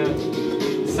 I mean,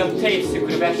 some tapes you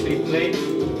could have actually played.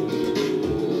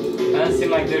 And Doesn't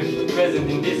seem like they're present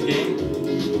in this game.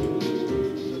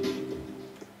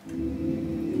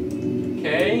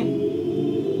 Okay.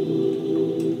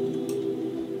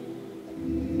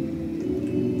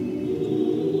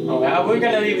 Oh, yeah, we're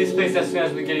gonna leave this place as soon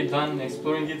as we get it done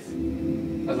exploring it.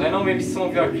 Because I know maybe some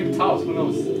of you are creeped out, who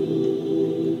knows?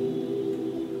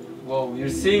 Whoa, you're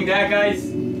seeing that, guys?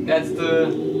 That's the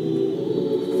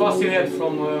fossil head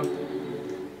from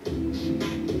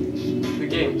the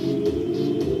game.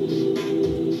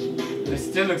 It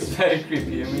still looks very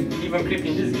creepy. I mean, even creepy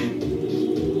in this game.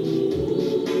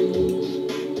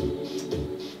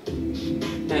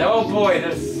 And oh boy,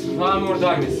 there's a lot more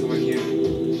darkness over here.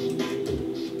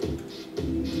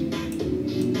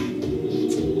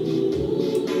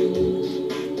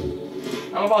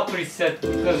 I'm about to reset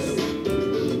because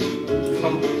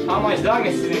from how much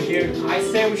darkness is in here, I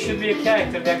say we should be a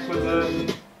character that could,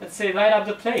 let's say, light up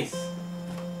the place.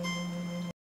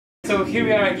 So here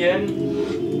we are again.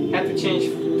 Had to change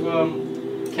to a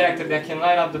character that can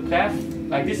light up the path,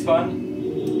 like this one.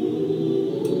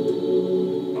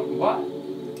 What?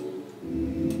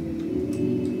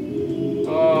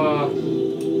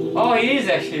 Oh, he is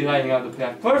actually lighting up the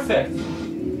path. Perfect!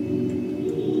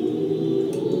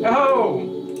 Oh!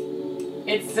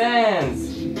 It's Sans!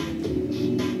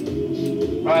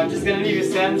 Right, I'm just gonna leave you,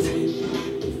 Sans.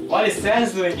 What is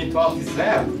Sans doing into ALPHYS'S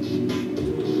lab?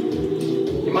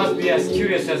 He must be as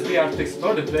curious as we are to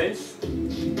explore the place.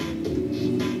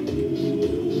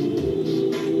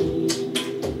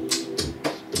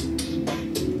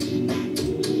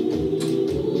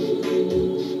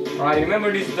 Right,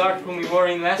 remember this dark room we were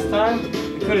in last time?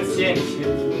 We couldn't see any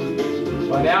shit.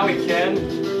 But now we can.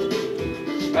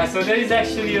 Right, so there is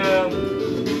actually a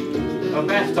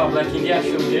bathtub like in the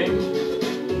actual game.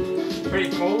 Pretty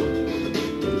cool.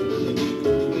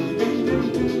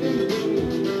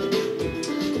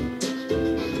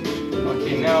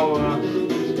 Okay, now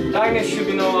darkness should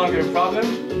be no longer a problem.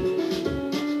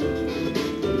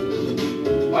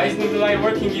 Why isn't the light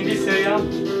working in this area?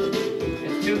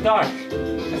 It's still dark.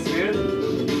 That's weird.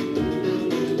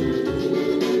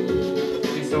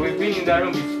 Okay, so we've been in that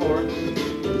room before.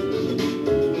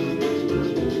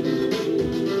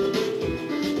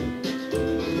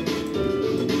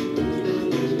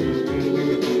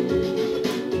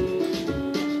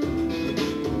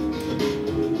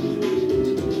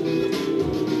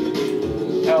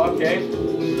 Oh, okay.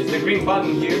 There's the green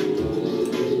button here.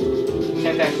 You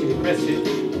can't actually press it.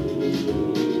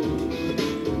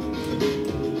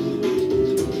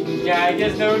 Yeah, I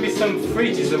guess there will be some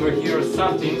fridges over here or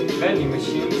something, vending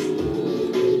machines.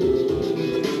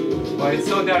 But it's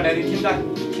so dark that you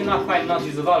cannot quite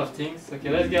notice a lot of things. Okay,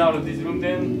 let's get out of this room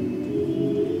then.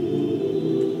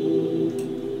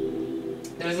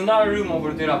 There's another room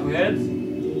over there up ahead,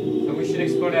 so we should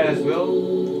explore that as well.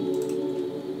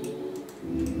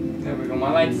 There we go,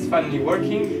 my light is finally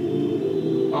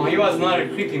working. Oh, he was another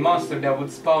creepy monster that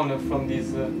would spawn from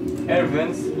these air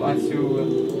vents once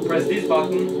you press this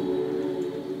button.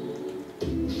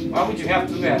 Why would you have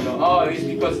to do that though? Oh, it's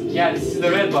because, yeah, this is the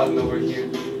red button over here.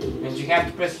 And you have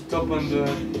to press it to open the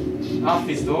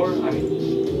ALPHYS'S door. I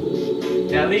mean,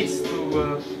 that leads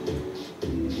to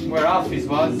where ALPHYS'S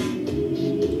was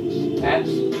at.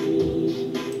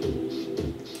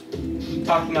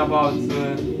 Talking about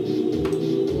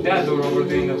that door over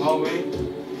there in the hallway.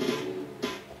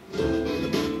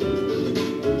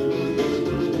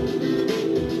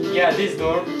 Yeah, this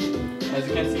door. As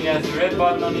you can see, it has a red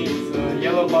button on it, a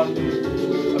yellow button,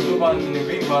 a blue button, and a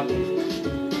green button.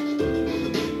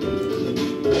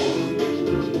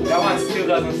 That one still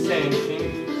doesn't say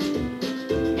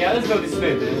anything. Yeah, let's go this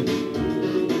way then.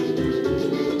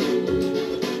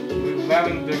 We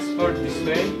haven't explored this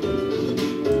way.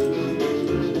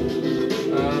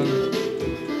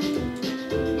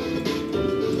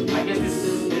 I guess this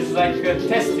is like a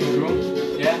testing room,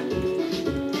 yeah?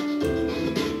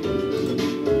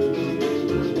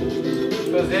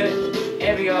 Because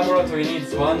every laboratory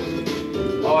needs one.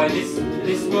 Oh, and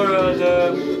this were the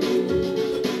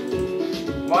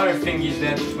water thingies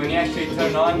that when you actually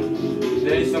turn on,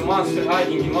 there is a monster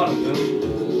hiding in one of them.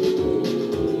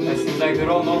 That seems like they're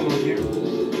all normal here.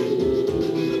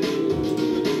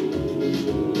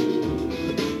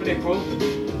 Pretty cool.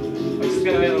 I'm just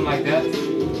gonna leave them like that.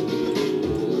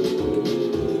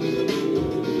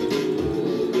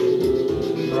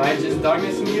 Right, just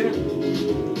darkness in here.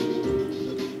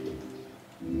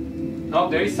 Oh,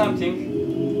 there is something.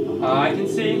 I can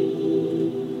see.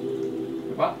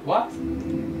 What?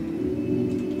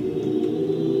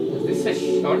 Is this a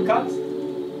shortcut?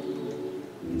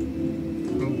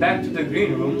 Back to the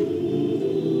green room.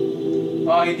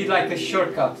 Oh, he did like a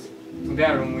shortcut to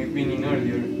that room we've been in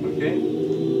earlier. Okay.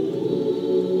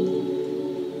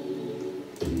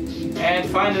 And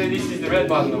finally, this is the red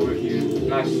button over here.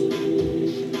 Nice.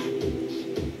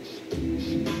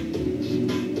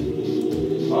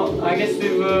 Well, I guess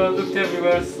we've looked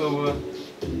everywhere, so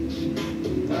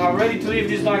I'm ready to leave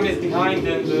this darkness behind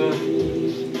and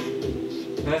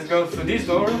let's go through this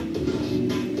door.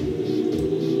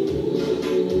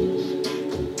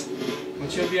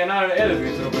 Which will be another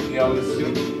elevator over here, I would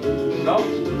assume. No?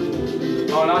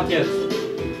 Oh, not yet.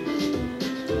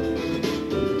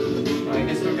 I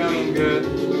guess we're going...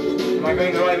 am I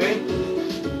going the right way?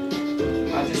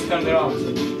 I just turned around.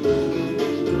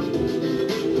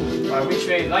 Alright, which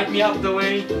way? Light me up the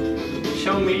way.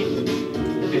 Show me.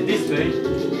 Okay, this way.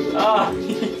 Ah!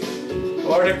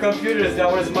 Or the computers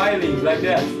that were smiling like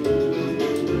that.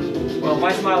 Well,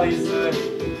 my smile is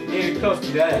nearly close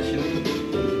to that actually.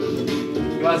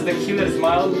 It was the killer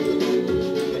smile.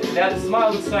 That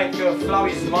smile looks like a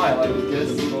Flowey smile, I would guess.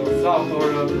 Or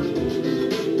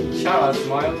Chara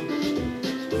smile.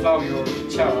 Flowey or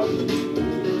Chara.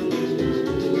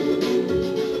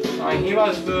 And he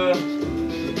was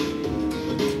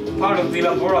part of the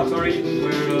laboratory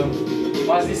where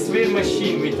was this weird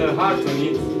machine with a heart on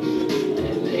it.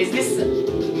 Is this...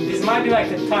 This might be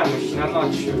like a time machine, I'm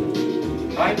not sure.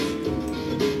 Right?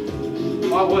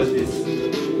 What was this?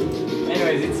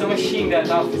 Anyways, it's a machine that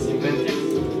ALPHYS'S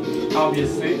invented,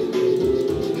 obviously.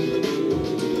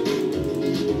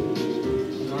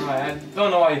 Alright, I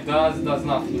don't know what it does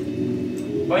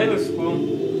nothing. But it looks cool.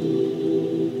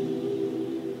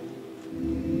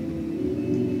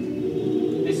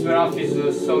 This is where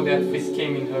ALPHYS'S saw that Frisk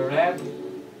came in her lab.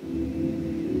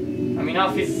 I mean,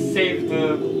 ALPHYS'S saved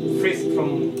Frisk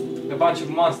from a bunch of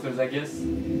monsters, I guess.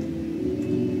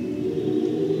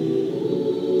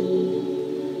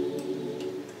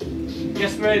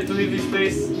 Just ready to leave this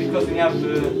place because we have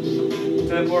the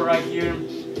teleport right here.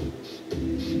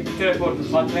 We can teleport to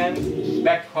HOTLAND,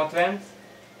 back to HOTLAND.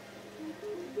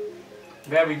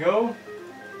 There we go.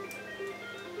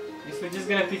 Guess we're just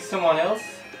gonna pick someone else.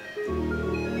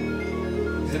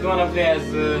 Because I don't wanna play as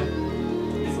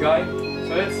this guy.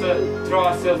 So let's throw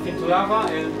ourselves into lava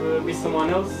and be someone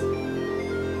else.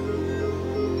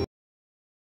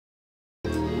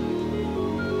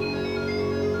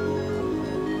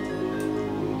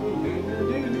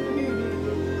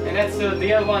 And that's the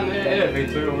L1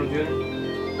 elevator over there.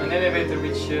 An elevator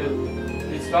which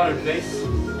leads to other place.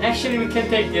 Actually, we can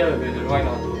take the elevator, why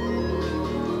not?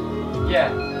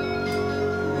 Yeah.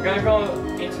 We're gonna go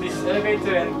into this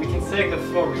elevator and we can select the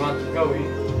floor we want to go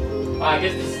in. I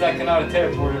guess this is like another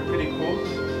teleporter, pretty cool.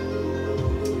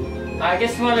 I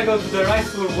guess we wanna go to the right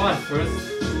floor one first.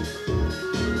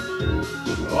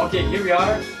 Okay, here we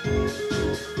are.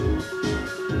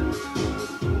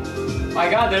 My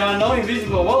god, there are no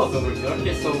invisible walls over here.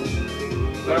 Okay, so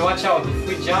better watch out. If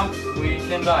we jump, we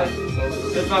can die.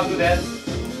 So let's not do that.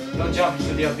 Don't jump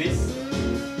into the abyss.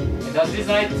 And does this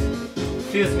light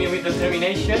fills me with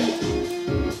determination?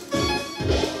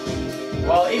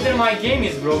 Well, either my game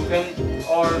is broken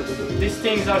or these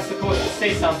things are supposed to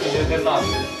say something that they're not.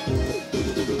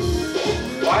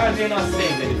 Why are they not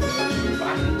saying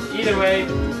anything? Either way,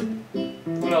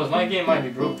 who knows, my game might be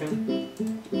broken.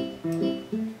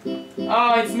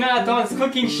 Oh, it's METTATON'S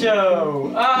cooking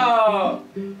show! Oh!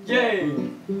 Yay!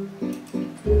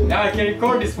 Now I can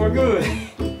record this for good!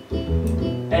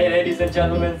 Hey ladies and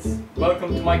gentlemen,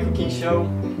 welcome to my cooking show.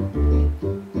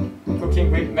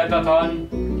 Cooking with METTATON.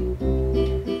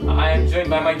 I am joined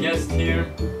by my guest here.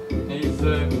 He's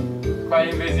quite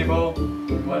invisible.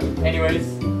 But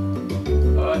anyways,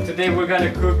 today we're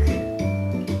gonna cook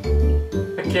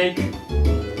a cake.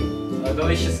 A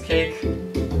delicious cake.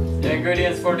 The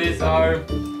ingredients for this are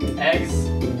eggs,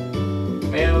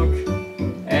 milk,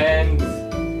 and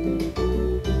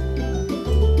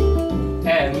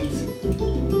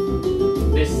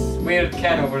this weird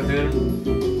can over there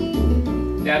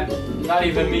that not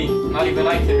even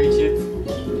I can reach it.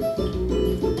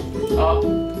 Oh,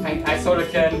 I saw the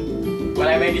can, but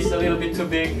I made this a little bit too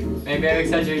big. Maybe I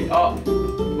exaggerated. Oh,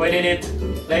 we did it,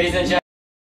 ladies and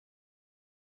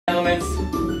gentlemen.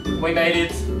 We made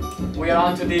it. We are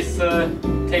onto this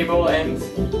table and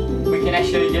we can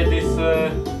actually get this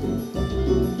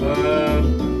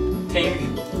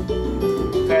thing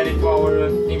to add it to our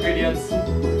ingredients.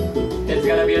 It's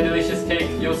gonna be a delicious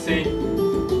cake, you'll see.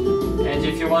 And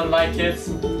if you won't like it,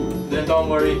 then don't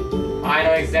worry. I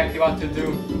know exactly what to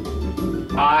do.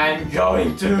 I'm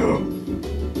going to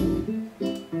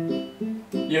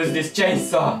use this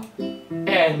chainsaw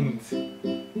and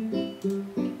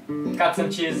cut some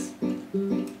cheese.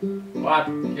 What?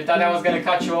 You thought I was gonna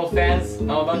cut you, old fans?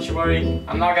 No, don't you worry.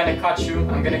 I'm not gonna cut you.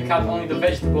 I'm gonna cut only the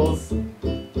vegetables.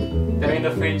 They're in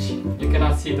the fridge. You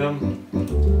cannot see them.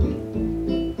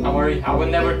 Don't worry. I will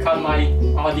never cut my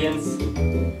audience.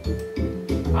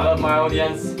 I love my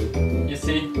audience. You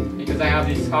see? Because I have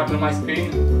this heart on my screen.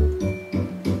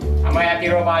 I'm a happy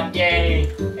robot. Yay!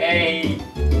 Hey!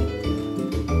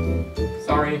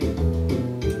 Sorry.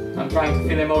 I'm trying to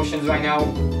feel emotions right now.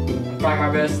 I'm trying my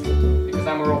best. Because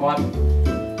I'm a robot.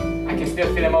 I can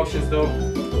still feel emotions though.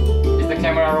 Is the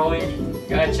camera rolling?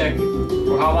 Gotta check.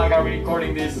 For how long are we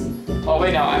recording this? Oh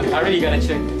wait, now I really gotta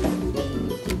check.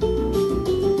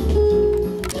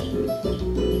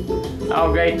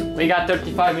 Oh great, we got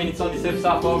 35 minutes on this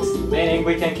episode, folks. Meaning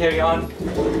we can carry on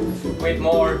with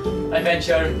more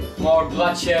adventure, more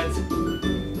bloodshed,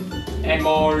 and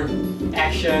more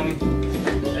action.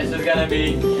 This is gonna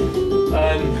be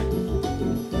an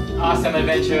awesome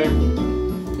adventure.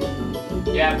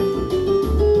 Yeah.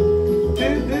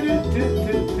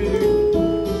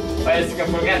 But as you can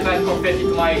forget to add confetti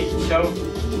to my show.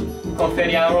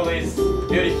 Confetti are always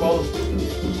beautiful.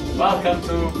 Welcome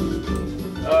to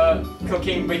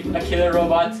Cooking with a Killer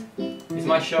Robot. Is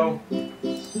my show.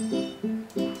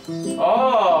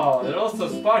 Oh, there are also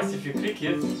sparks if you click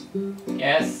it.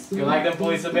 Yes, you like them,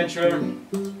 Police Adventurer.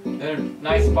 They're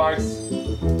nice sparks.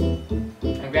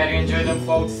 I'm glad you enjoyed them,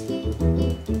 folks.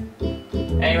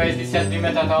 Anyways, this has been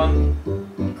Mettaton.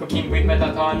 Cooking with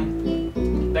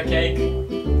Mettaton. The cake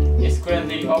is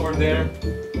currently over there.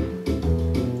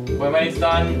 But when it's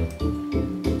done,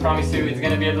 I promise you it's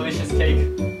gonna be a delicious cake.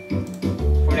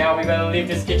 For now, we're gonna leave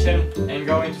this kitchen and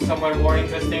go into somewhere more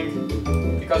interesting.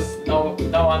 Because no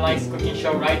one likes cooking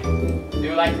show, right? Do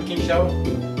you like cooking show?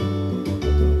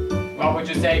 What would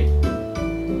you say?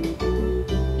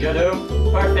 You do?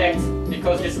 Perfect!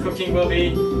 Because this cooking will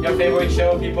be your favorite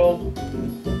show, people.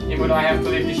 Even though I have to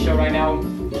leave this show right now.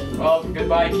 Well,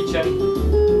 goodbye, kitchen.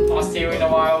 I'll see you in a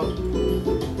while.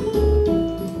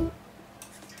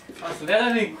 Oh, so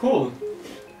that's really cool.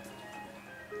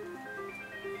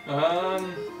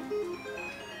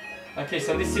 Okay,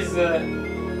 so this is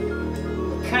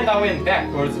kinda went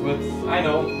backwards, but I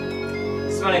know.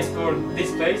 Just wanna explore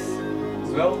this place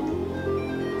as well.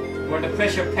 Where the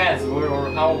pressure pads were, or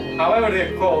however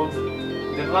they're called.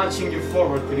 They're launching you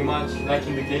forward pretty much, like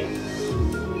in the game.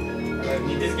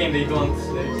 In this game they don't,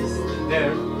 they're just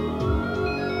there.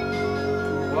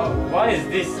 Wow, what is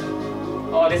this?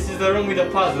 Oh, this is the room with the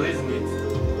puzzle, isn't it?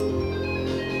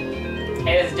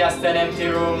 It's just an empty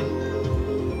room.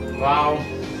 Wow.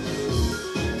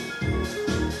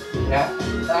 Yeah,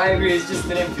 I agree, it's just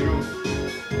an empty room.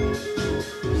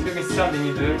 Should have been something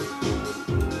in there.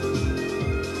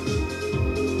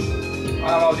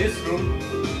 What about this room?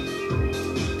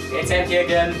 It's empty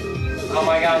again. Oh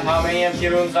my god, how many empty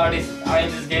rooms are in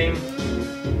this game?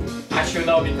 I should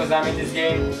know because I'm in this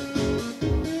game.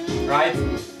 Right?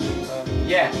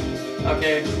 Yeah.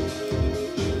 Okay.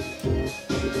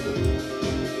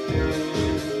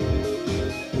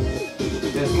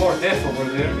 There's more death over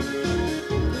there.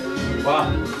 Wow.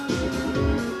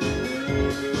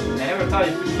 I never thought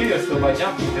you could kill yourself by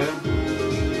jumping there.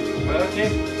 But okay,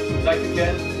 seems like you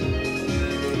can.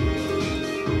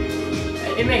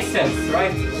 It makes sense,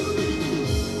 right?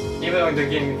 Even though in the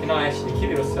game you cannot actually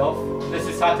kill yourself. This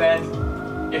is HOTLAND.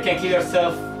 You can kill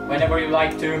yourself whenever you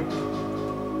like to.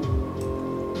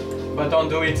 But don't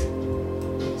do it.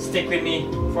 Stick with me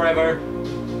forever.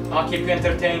 I'll keep you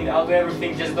entertained. I'll do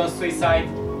everything. Just don't suicide.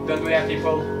 Don't do that,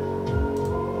 people.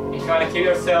 If you wanna kill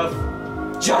yourself,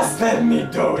 just let me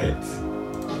do it.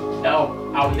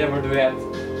 No, I'll never do that.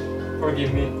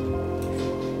 Forgive me.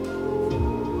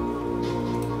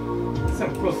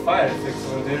 Some cool fire effects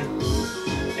over there.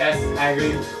 Yes, I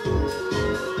agree.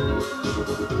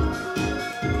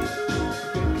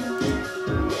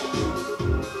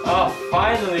 Oh,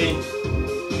 finally!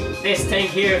 This thing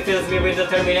here fills me with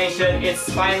determination. It's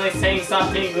finally saying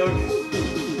something. Look,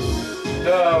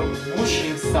 the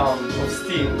whooshing sound of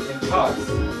steel and cars.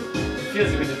 It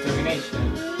fills me with determination.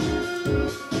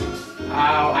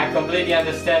 Oh, I completely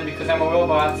understand because I'm a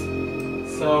robot.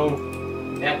 So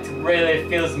that really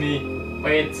fills me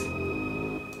with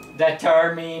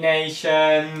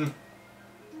determination.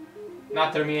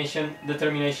 Not termination,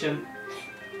 determination.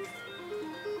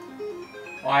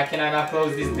 Why can I not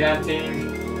close this damn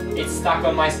thing? It's stuck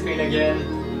on my screen again.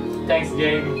 Thanks,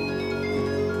 game.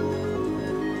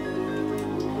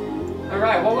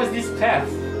 Alright, what was this path?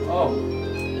 Oh,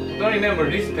 I don't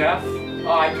remember this path. Oh,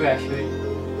 I do actually.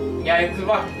 Yeah, you could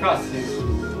walk across it.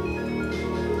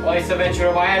 Well, it's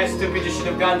adventure. Why are you stupid? You should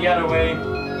have gone the other way.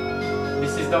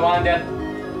 This is the one that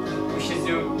pushes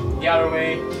you the other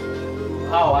way.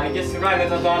 Oh, I guess you're right,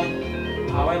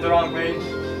 Mettaton. I went the wrong way.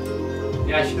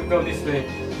 Yeah, I should go this way.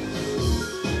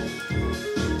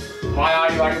 Why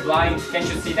are you blind? Can't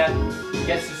you see that?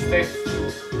 Gets you straight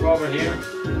over here.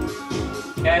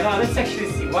 Yeah, no, let's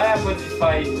actually see. What happens if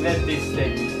I let this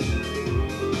take me?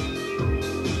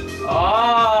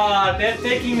 Ah, they're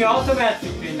taking me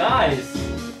automatically. Nice.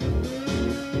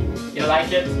 You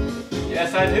like it?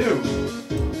 Yes, I do.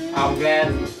 I'm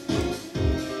glad.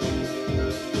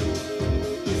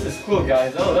 This is cool,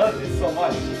 guys. I love this so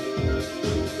much.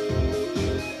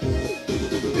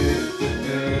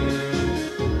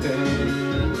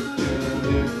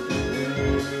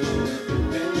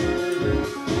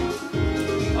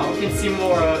 We can see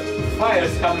more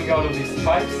fires coming out of these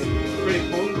pipes. Pretty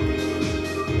cool.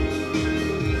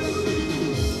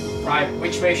 Right,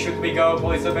 which way should we go,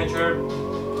 police adventurer?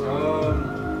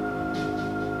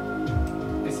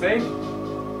 This way?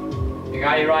 You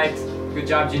got it right. Good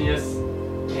job, genius.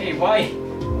 Hey, why?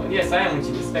 Oh, yes, I am a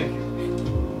genius. Thank you.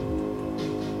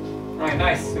 Right,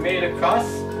 nice. We made it across.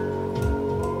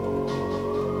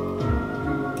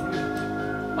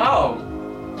 Oh.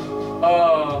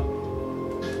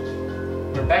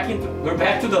 We're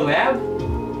back to the lab?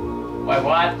 Why,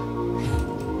 what?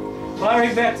 Why are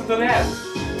we back to the lab?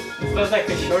 This was like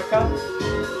a shortcut?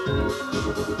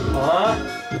 Huh?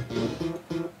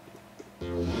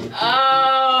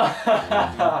 Oh!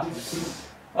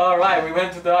 Alright, we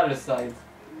went to the other side.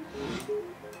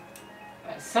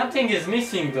 Something is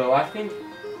missing though, I think.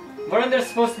 Weren't there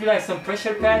supposed to be like some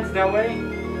pressure pads that way?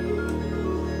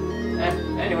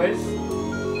 Anyways.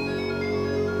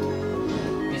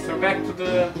 Yes, we're back to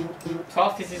the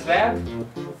ALPHYS'S lab.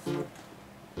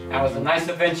 That was a nice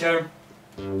adventure.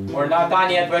 We're not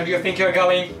done yet. Where do you think you're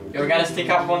going? You're gonna stick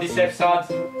up on this episode.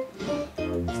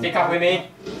 Stick up with me.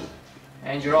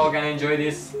 And you're all gonna enjoy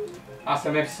this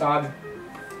awesome episode.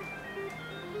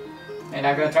 And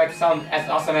I'm gonna try to sound as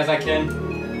awesome as I can.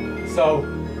 So,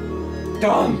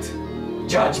 don't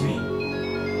judge me.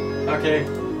 Okay.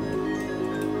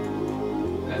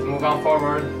 Let's move on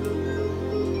forward.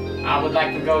 I would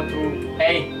like to go to...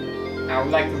 Hey! I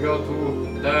would like to go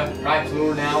to the right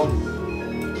floor now.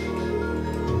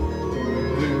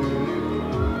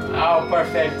 Oh,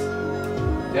 perfect.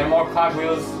 There are more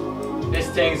cogwheels. These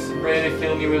things really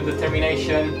fill me with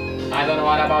determination. I don't know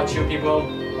what about you people,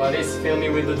 but this fill me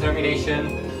with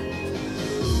determination.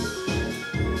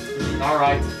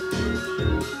 Alright.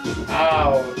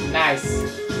 Oh, nice.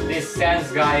 This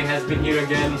Sans guy has been here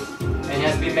again and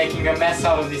has been making a mess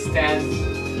out of this stand.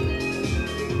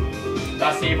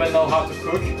 Does he even know how to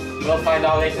cook? We'll find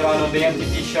out later on the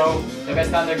MTT show, the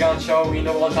best underground show in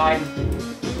the whole time.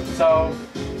 So,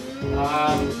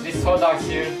 these hot dogs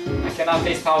here, I cannot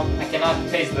taste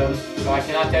them, so I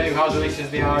cannot tell you how delicious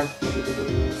they are.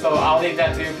 So I'll leave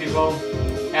that to you people.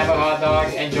 Have a hot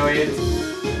dog, enjoy it,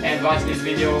 and watch this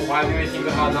video while you're eating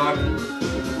the hot dog.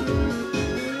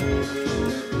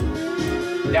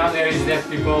 Down there is death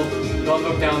people. Don't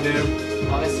look down there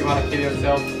unless you want to kill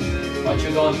yourself, but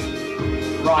you don't.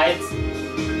 Right?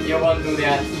 You won't do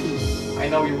that. I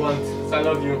know you won't, so I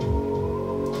love you.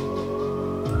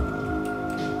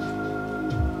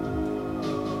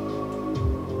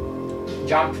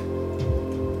 Jump.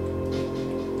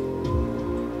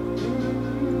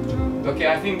 Okay,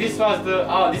 I think this was the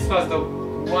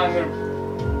one where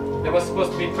there was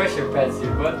supposed to be pressure pads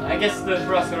here, but I guess the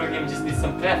Brasero game just did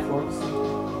some platforms.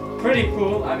 Pretty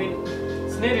cool. I mean,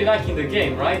 it's nearly like in the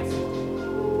game, right?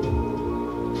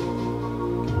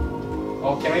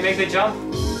 Oh, can we make the jump?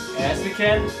 Yes, we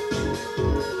can.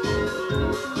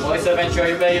 Police adventure,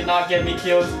 you better not get me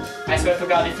killed. I swear to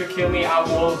God, if you kill me, I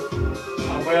will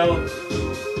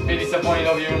be disappointed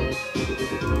of you.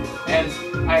 And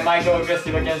I might go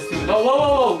aggressive against you. No,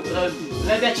 whoa!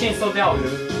 Let that chainsaw down,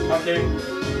 dude. Okay?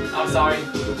 I'm sorry.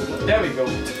 There we go.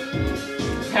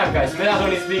 Damn, guys,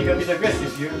 Mettaton is being a bit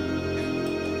aggressive here.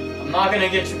 I'm not gonna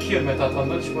get you killed, Mettaton,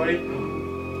 don't you worry.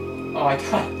 Oh, I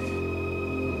thought...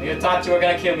 You thought you were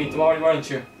gonna kill me, weren't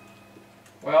you?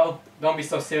 Well, don't be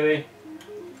so silly.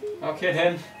 Okay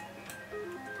then.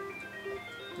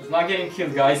 He's not getting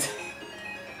killed, guys.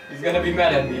 He's gonna be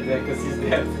mad at me then, because he's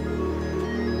dead.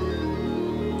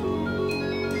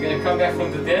 He's gonna come back from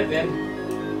the dead then.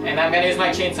 And I'm gonna use my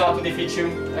chainsaw to defeat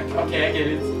you. Okay, I get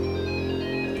it.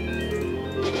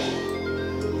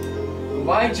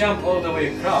 Why jump all the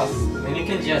way across when you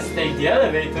can just take the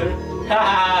elevator?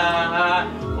 Ha!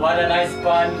 What a nice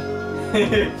pun.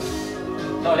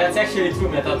 No, that's actually true,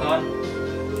 Mettaton.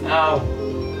 Oh,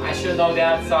 I should know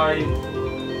that, sorry. I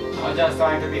was just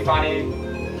trying to be funny.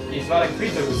 It's what a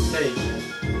creature would say.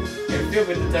 You're filled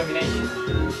with determination.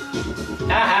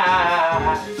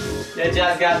 Ha! They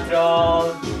just got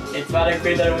trolled. It's what a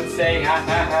quitter would say. Ha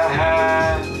ha ha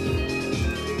ha.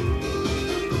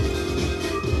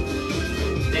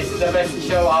 This is the best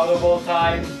show out of all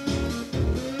time.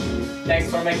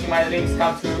 Thanks for making my dreams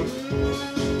come true.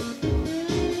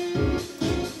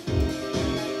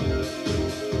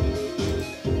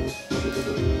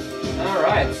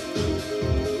 Alright.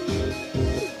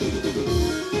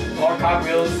 More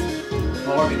cartwheels,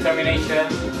 more determination.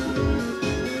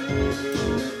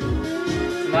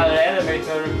 Another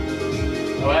elevator.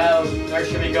 Well, where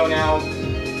should we go now?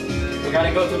 We're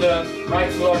gonna go to the right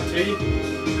floor 3.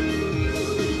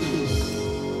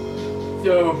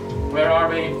 So, where are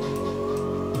we?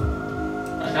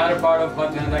 Another part of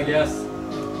HOTLAND, I guess.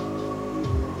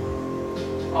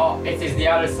 Oh, it is the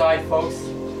other side, folks.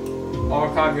 More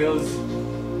cartwheels.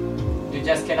 You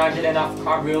just cannot get enough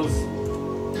cartwheels.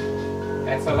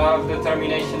 That's a lot of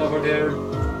determination over there.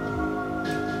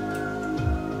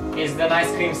 Is the ice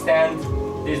cream stand.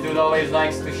 This dude always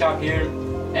likes to shop here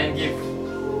and give.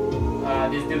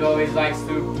 This dude always likes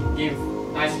to give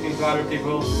ice cream to other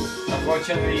people.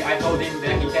 Unfortunately, I told him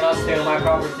that he cannot stay on my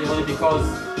property only because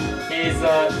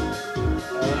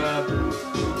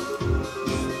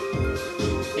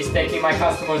he's taking my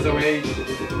customers away.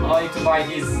 Only to buy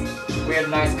his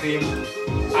weird ice cream.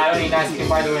 I don't eat ice cream,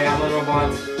 by the way. I'm a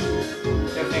robot.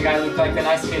 You think I look like an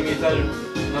ice cream eater?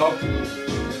 Nope.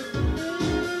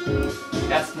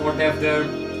 That's more depth there.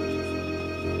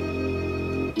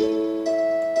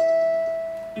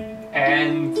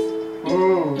 And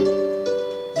ooh,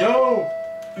 yo,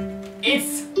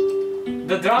 it's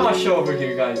the drama show over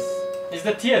here, guys. It's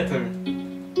the theater.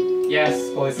 Yes,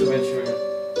 Police Adventure.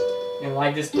 You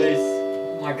like this place?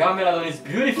 Oh my god, Mettaton is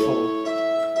beautiful.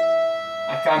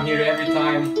 I come here every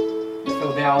time I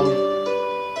feel down.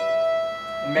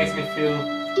 It makes me feel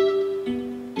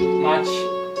much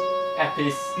at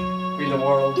peace with the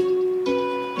world.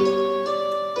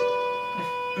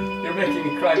 You're making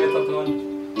me cry, Mettaton.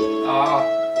 Ah,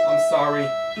 I'm sorry.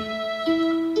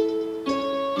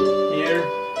 Here,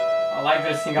 I like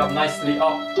dressing up nicely.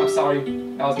 Oh, I'm sorry,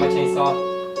 that was my chainsaw.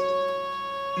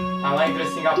 I like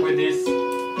dressing up with this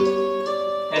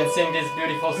and sing this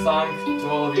beautiful song to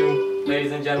all of you,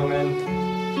 ladies and gentlemen.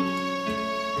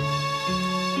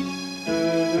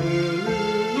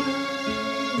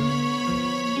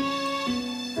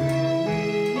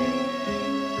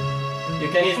 You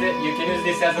can use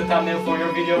this as a thumbnail for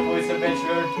your video, Police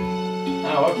Adventure.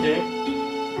 Oh, okay.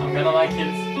 I'm gonna like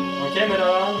it. Okay,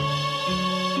 Mettaton.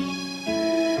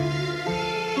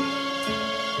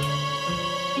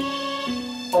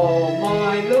 Oh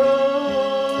my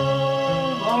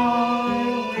love, I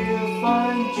will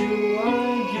find you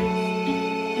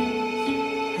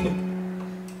again.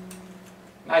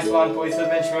 Nice one, Police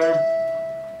Adventurer.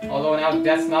 Although now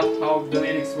that's not how the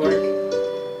lyrics work.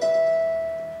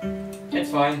 It's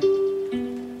fine.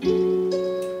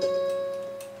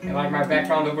 I like my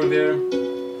background over there.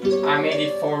 I made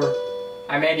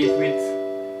it with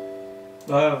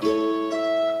love.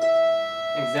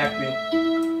 Exactly.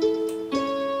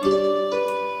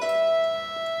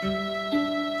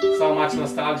 So much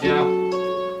nostalgia.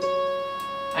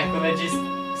 I could just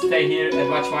stay here and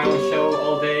watch my own show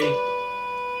all day.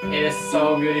 It is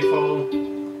so beautiful.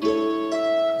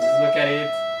 Just look at it.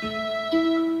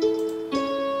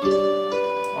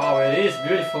 Wow, it is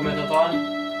beautiful, Mettaton.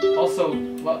 Also,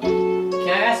 can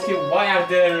I ask you, why are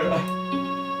there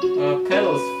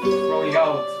petals throwing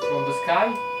out from the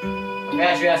sky?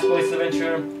 As you ask, Police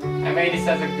Adventure, I made this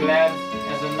as a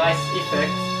nice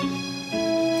effect,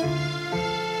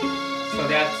 so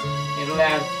that it'll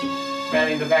have well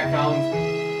in the background.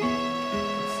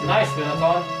 It's nice,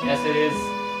 Mettaton. Yes, it is.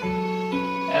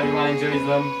 Everyone enjoys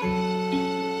them.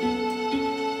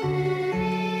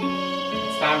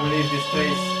 It's time to leave this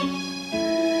place.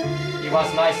 It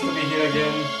was nice to be here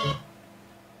again.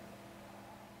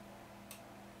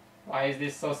 Why is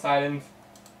this so silent?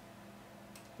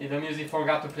 Did the music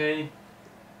forgot to play?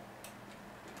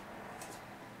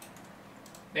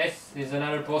 This is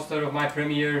another poster of my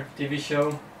premiere TV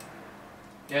show.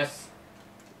 Yes,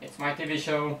 it's my TV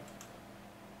show.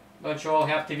 Don't you all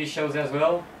have TV shows as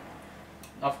well?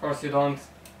 Of course you don't.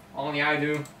 Only I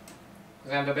do.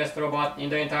 Because I'm the best robot in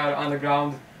the entire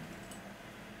underground.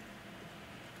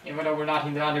 Even though we're not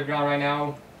in the underground right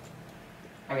now.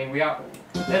 I mean, we are.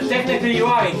 Technically, you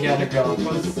are in the underground,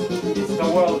 because it's the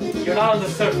world. You're not on the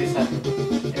surface, I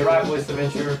mean. You're right, Police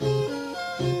Adventure.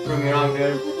 Prove me wrong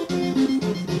there.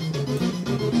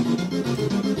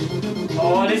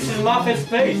 Oh, this is MUFFET'S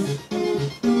place.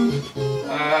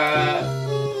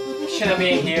 Shouldn't be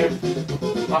in here.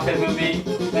 Muffet will be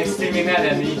extremely mad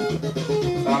at me.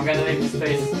 So I'm gonna leave this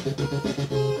place.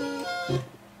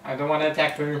 I don't want to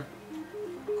attack her.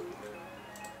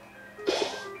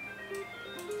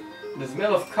 The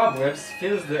smell of cobwebs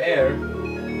fills the air.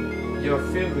 You're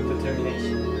filled with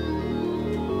determination.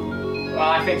 Well,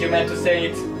 I think you meant to say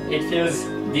it. It fills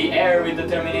the air with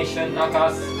determination, not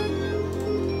us.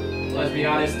 Let's be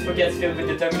honest, who gets filled with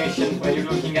determination when you're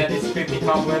looking at these creepy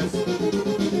cobwebs?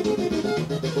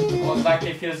 Most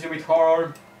likely fills you with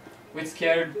horror, with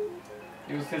scared.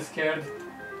 You will feel scared.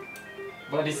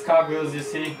 But these cogwheels, you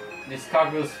see, these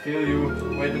cogwheels fill you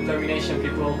with determination,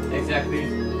 people. Exactly.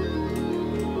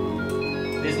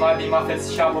 This might be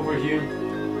Muffet's shop over here.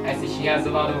 I see she has a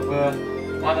lot of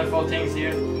wonderful things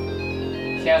here.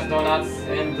 She has donuts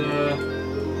and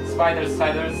spider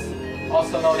ciders,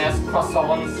 also known as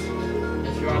croissants,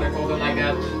 if you want to call them like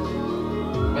that.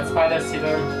 But spider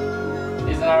cider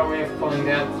is another way of calling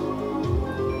that.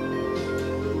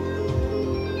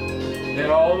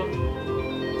 They're all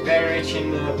very rich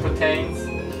in proteins,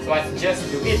 so I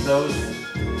suggest you eat those.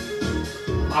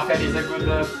 Muffet is a good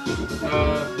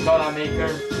donut maker.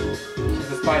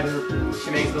 She's a spider, she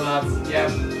makes donuts, yeah.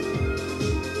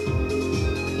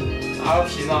 I hope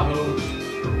she's not home.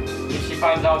 If she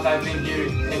finds out I've been here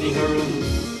and in her room,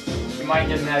 she might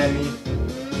get mad at me.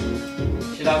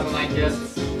 She doesn't like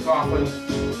guests too often.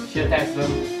 She attacks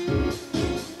them.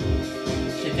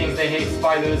 She thinks they hate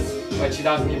spiders, but she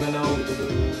doesn't even know.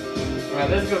 Alright,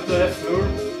 let's go to the floor.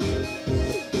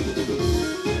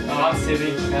 Oh, I'm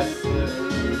silly. That's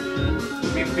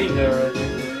we've been there already.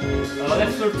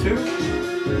 Left floor 2.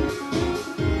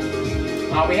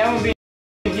 We haven't been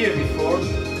here before.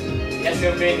 Yes,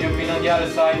 you've been on the other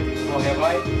side. Oh, have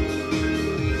I?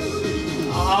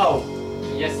 Oh!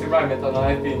 Yes, you're right, Metal,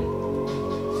 I've been.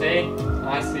 See?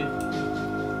 I see.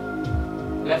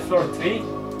 Left floor 3?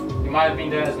 You might have been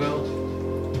there as well.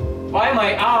 Why am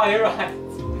I? Ah, you're right!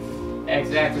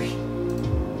 Exactly.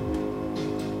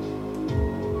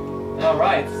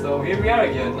 Alright, so here we are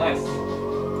again. Nice.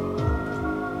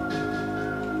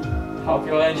 Hope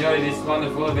you'll enjoy this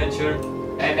wonderful adventure.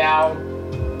 And now,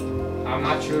 I'm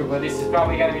not sure, but this is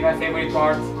probably gonna be my favorite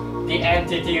part. The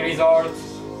Entity Resort.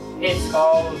 It's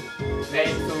all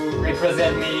made to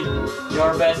represent me,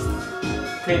 your best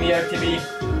Premier TV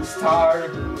star,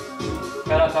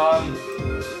 Mettaton.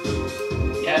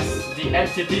 Yes, the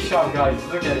Entity shop, guys.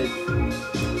 Look at it.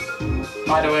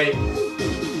 By the way,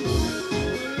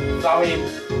 Flowey.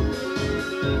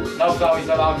 No Flowey's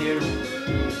allowed here.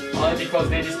 Only because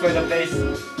they destroyed the place.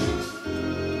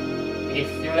 If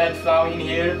you let Flowey in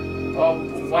here, oh,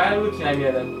 why are you looking at me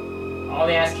then?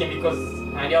 Only asking because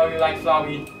I know you like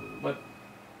Flowey, but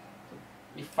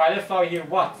if I let Flowey here,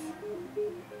 what?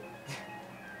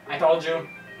 I told you,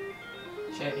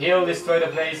 he'll destroy the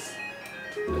place.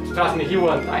 Trust me, he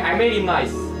won't. I made him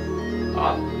nice.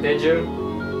 Oh, did you?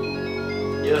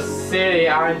 You're silly,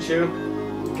 aren't you?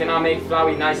 You cannot make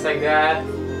Flowey nice like that.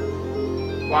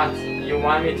 What? You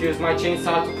want me to use my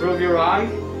chainsaw to prove you wrong?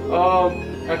 Oh,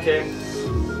 okay.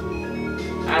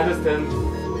 I understand.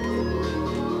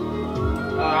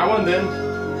 I won't then.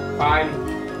 Fine.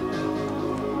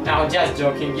 Now, just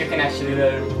joking. You can actually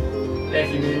let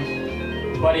him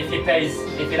in. But if he pays,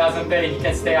 if he doesn't pay, he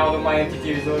can stay out of my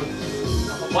entity resort.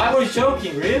 Why were you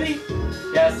joking? Really?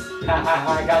 Yes.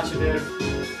 Haha, I got you there.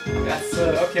 That's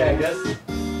okay, I guess.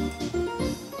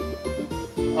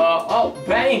 Oh,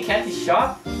 Brandy and Cathy's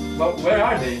shop? But where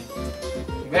are they?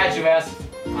 Glad you asked.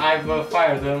 I've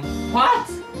fired them. What?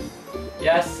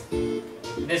 Yes.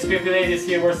 These creepy ladies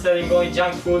here were selling only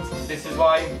junk food. This is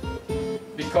why.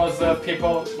 Because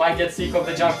people might get sick of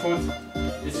the junk food.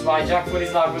 This is why junk food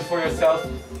is not good for yourself.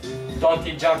 Don't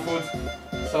eat junk food.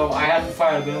 So I had to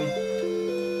fire them.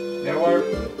 They were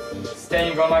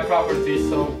staying on my property,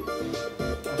 so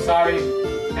I'm sorry.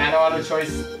 I had no other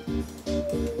choice.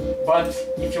 But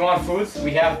if you want food,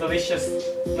 we have delicious,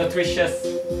 nutritious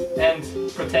and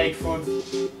proteic food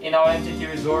in our entity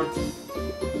resort.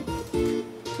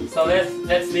 So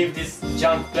let's leave this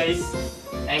junk place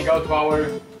and go to our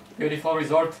beautiful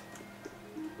resort.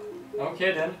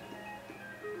 Okay then.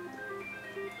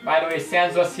 By the way,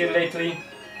 Sans was here lately.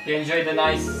 He enjoyed a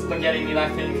nice spaghetti meal, I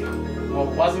think. Well,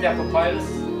 wasn't that Papyrus?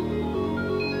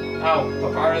 Oh,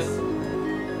 Papyrus.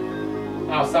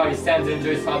 Oh, sorry, Sans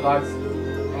enjoys hot dogs.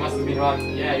 I must have been wrong.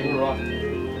 Yeah, you were wrong.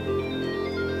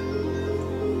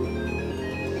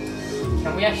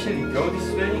 Can we actually go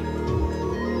this way?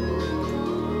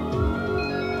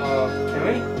 Can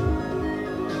we?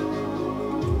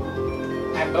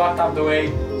 I blocked up the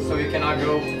way, so you cannot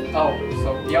go. Oh, so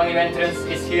the only entrance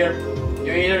is here.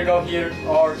 You either go here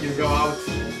or you go out.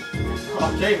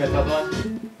 Okay, Mettaton.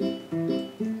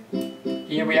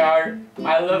 Here we are.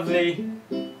 my lovely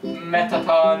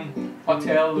Mettaton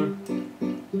Hotel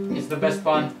is the best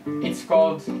one. It's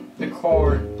called the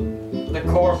Core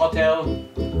Hotel.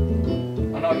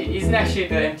 Oh no, it isn't actually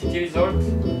the MTT Resort.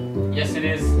 Yes it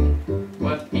is,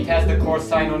 but it has the Core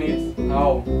sign on it.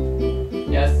 Oh,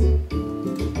 yes.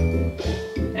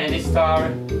 And this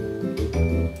star,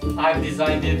 I've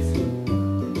designed it.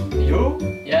 You?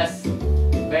 Yes.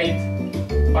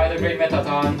 Made by the great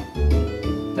Mettaton.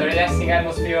 The relaxing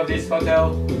atmosphere of this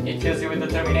hotel, it fills you with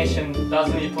determination,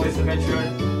 doesn't it, police adventurer?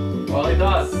 Well, it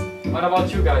does. What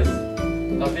about you guys?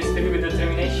 Does this fill you with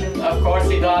determination? Of course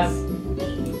it does.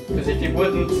 Because if it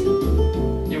wouldn't,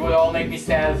 you would all make me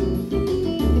sad.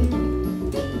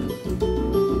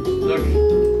 Look,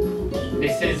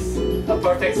 this is a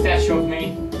perfect statue of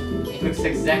me. It looks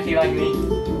exactly like me.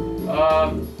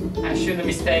 I shouldn't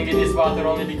be staying in this water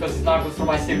only because it's not good for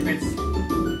my circuits.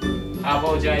 I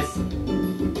apologize.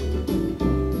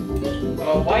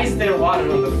 Why is there water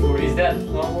on the floor? Is that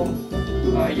normal?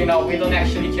 You know, we don't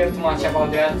actually care too much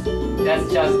about that.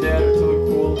 That's just there to look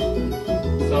cool.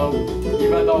 So,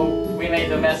 even though we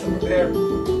made a mess over there,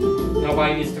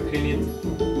 nobody needs to clean it.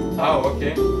 Oh,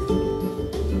 okay.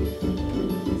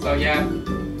 So yeah.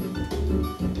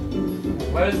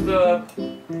 Where's the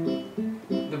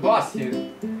boss here?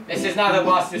 This is not the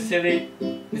boss, you silly.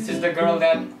 This is the girl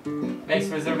that makes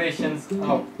reservations.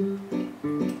 Oh.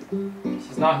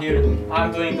 She's not here.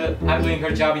 I'm doing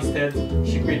her job instead.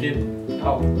 She quit it.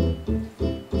 Oh.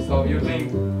 So you're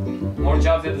doing more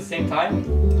jobs at the same time?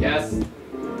 Yes.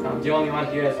 I'm the only one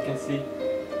here, as you can see.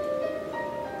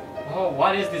 Oh,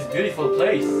 what is this beautiful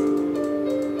place?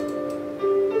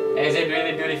 Is it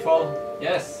really beautiful?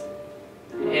 Yes.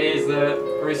 It is a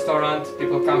restaurant.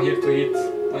 People come here to eat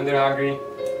when they're hungry.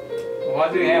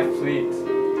 What do we have to eat?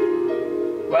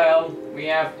 Well, we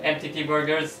have MTT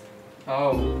burgers.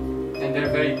 Oh, and they're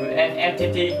very good. And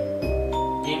MTT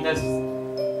in the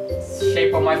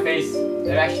shape of my face.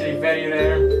 They're actually very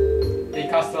rare. They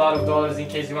cost a lot of dollars in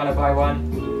case you want to buy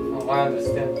one. Oh, I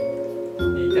understand.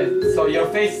 So your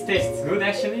face tastes good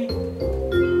actually?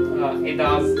 It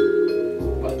does.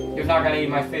 But you're not gonna eat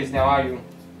my face now, are you?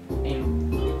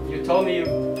 You told me you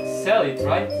sell it,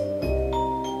 right?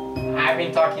 I've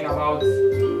been talking about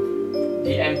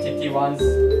the MTT ones.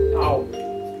 Oh,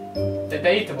 the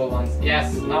eatable ones.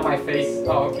 Yes, not my face.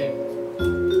 Oh, okay.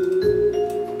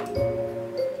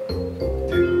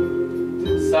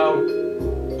 So,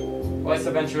 Voice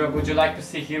Adventurer, would you like to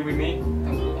sit here with me?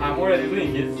 I'm already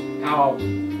doing it. Oh.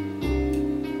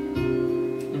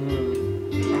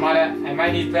 I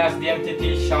might need to ask the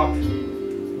MTT shop.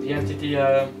 The MTT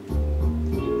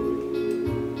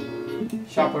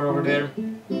shopper over there.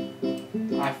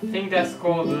 I think that's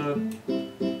called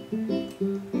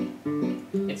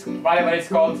it's whatever it's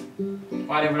called.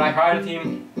 Whatever, I hired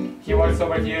him. He works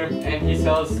over here and he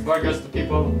sells burgers to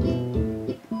people.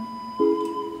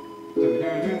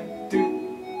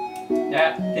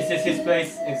 Yeah, this is his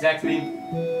place, exactly.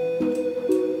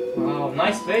 Wow,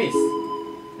 nice place.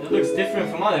 It looks different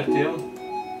from Undertale.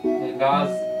 It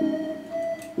does.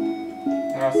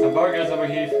 There are some burgers over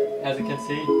here, as you can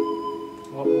see.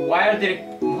 Why are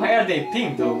they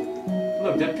pink though?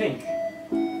 Look, they're pink.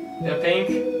 They're pink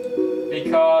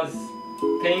because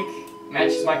pink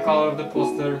matches my color of the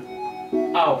poster.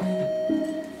 Oh,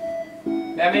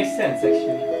 that makes sense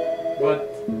actually. But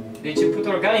did you put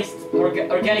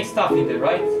organic stuff in there,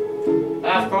 right?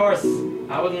 Of course.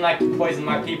 I wouldn't like to poison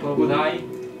my people, would I?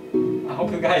 I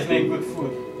hope you guys make good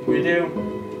food. We do.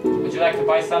 Would you like to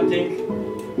buy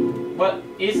something? But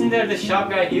isn't there the shop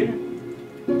guy here?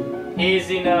 He's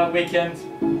in a weekend.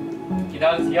 He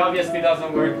obviously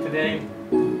doesn't work today.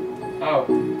 Oh.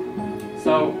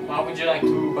 So, what would you like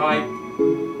to buy?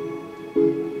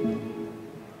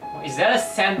 Is that a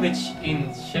sandwich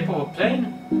in shape of a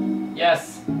plane?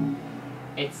 Yes.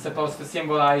 It's supposed to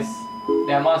symbolize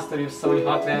the monster you saw in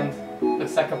Hotland.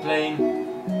 Looks like a plane.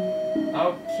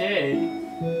 Okay.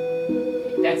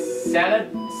 That's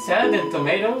salad and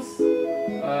tomatoes?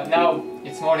 No,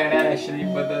 it's more than that actually,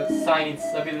 but the sign is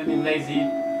a bit lazy.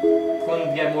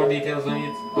 Couldn't get more details on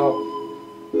it. Oh.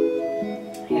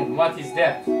 And what is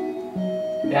that?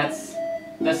 That's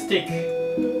the stick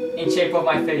in shape of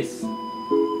my face.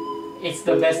 It's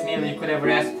the best meal you could ever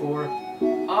ask for.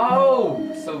 Oh,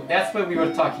 so that's what we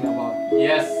were talking about.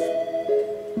 Yes.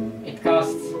 It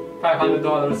costs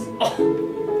 $500. Oh,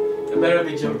 you better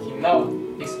be joking. No,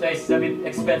 this place is a bit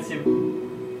expensive.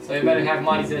 So you better have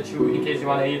money at you in case you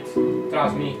want to eat.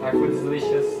 Trust me, our food is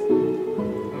delicious.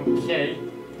 Okay.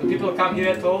 Do people come here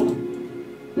at all?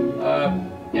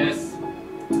 Yes.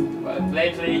 But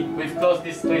lately we've closed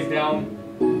this place down.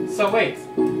 So wait,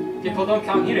 people don't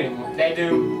come here anymore. They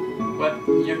do, but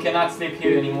you cannot sleep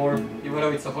here anymore, even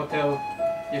though it's a hotel.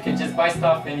 You can just buy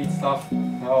stuff and eat stuff.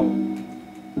 Oh.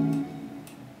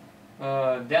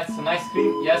 That's an ice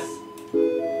cream, yes.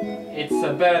 It's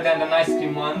better than the ice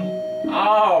cream one.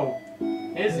 Oh!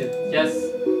 Is it? Yes.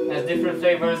 It has different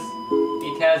flavors.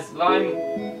 It has lime,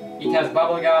 it has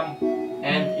bubblegum,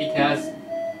 and it has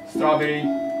strawberry.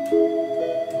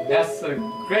 That's a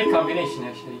great combination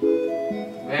actually.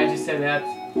 Glad you said that.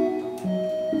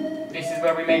 This is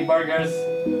where we make burgers.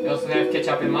 We also have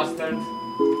ketchup and mustard.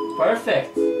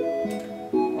 Perfect!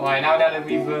 Alright, now that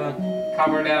we've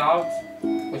covered that out,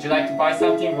 would you like to buy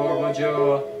something or would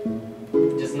you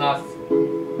just not?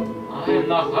 I am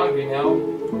not hungry now.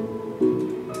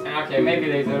 Okay, maybe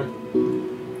later.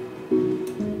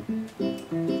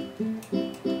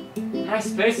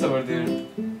 Nice place over there.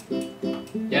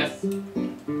 Yes.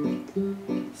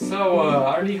 So,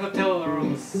 are the hotel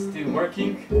rooms still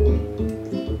working?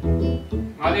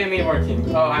 What do you mean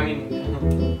working? Oh, I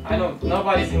mean, I know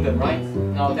nobody's in them, right?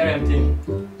 No, they're empty.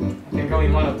 I can go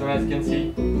in one of them, as you can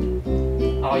see.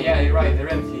 Oh yeah, you're right, they're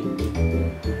empty.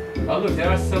 Oh look, there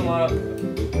are some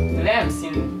lamps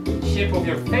in shape of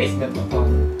your face,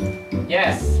 Metaton.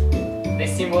 Yes, they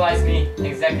symbolize me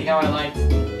exactly how I like.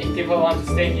 If people want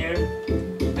to stay here,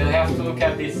 they'll have to look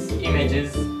at these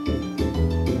images.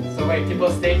 So wait, people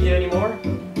stay here anymore?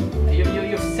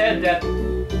 You've said that.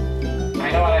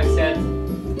 I know what I've said,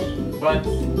 but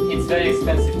it's very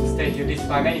expensive to stay here. This is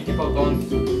why many people don't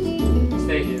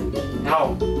stay here.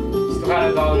 No, it's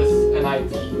 $200 a night.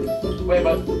 Wait,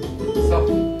 but so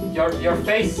your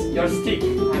face, your stick,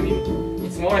 I mean,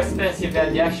 it's more expensive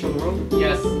than the actual room?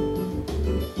 Yes.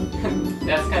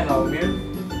 That's kind of weird.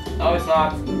 No, it's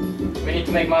not. We need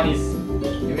to make money.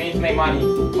 We need to make money.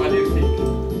 What do you think?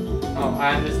 Oh,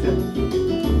 I understand.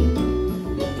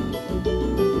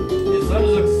 This one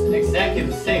looks exactly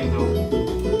the same though.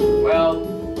 Well,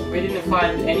 we didn't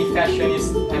find any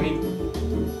fashionist, I mean,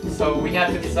 so we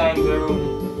had to design the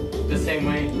room the same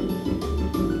way.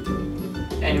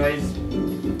 Anyways,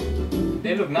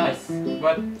 they look nice,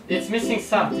 but it's missing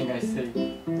something, I say.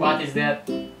 What is that?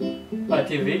 A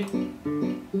TV?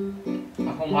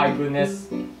 Oh my goodness,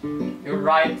 you're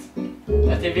right.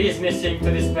 A TV is missing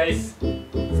to this place.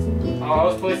 Our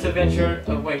host, Police Adventure.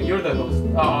 Wait, you're the host.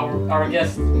 Our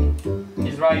guest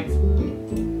is right.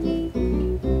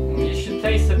 You should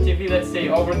place a TV, let's say,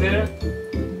 over there.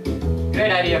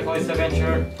 Great idea, Police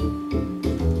Adventure.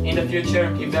 In the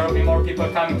future, if there will be more people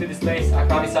coming to this place, I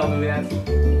promise I'll do that.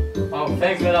 Oh,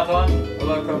 thanks, Mettaton. You're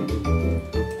welcome.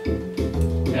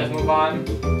 Let's move on.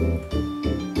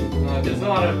 There's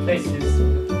no other places.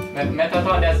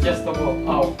 Mettaton, that's just the wall.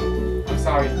 Oh, I'm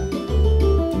sorry.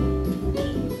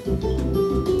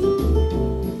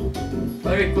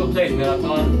 Very cool place,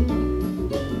 Mettaton.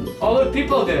 Oh, look,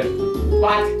 people there.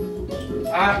 What?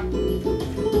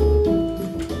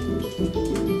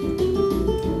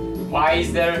 Why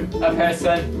is there a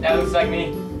person that looks like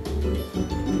me?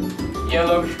 You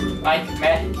look like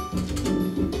me.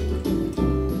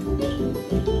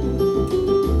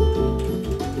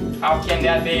 How can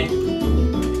that be?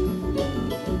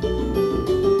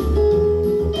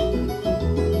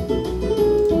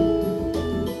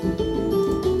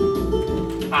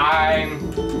 I'm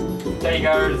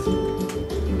Tigers.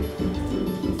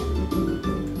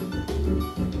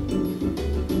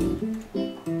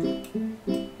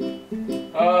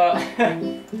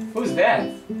 Who's that?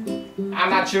 I'm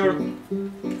not sure.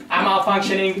 I'm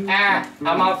malfunctioning. I'm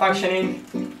malfunctioning.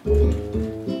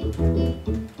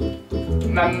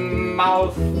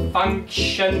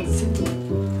 Malfunctions.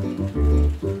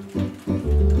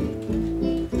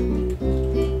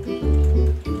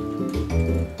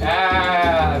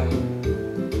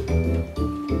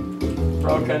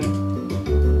 Broken.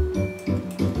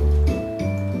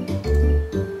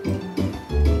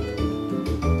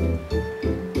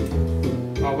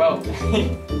 Oh well.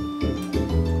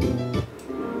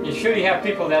 You surely have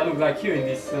people that look like you in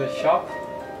this shop.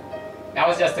 That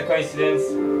was just a coincidence.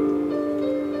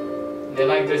 They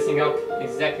like dressing up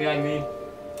exactly like me.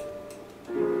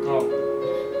 Oh.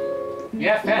 You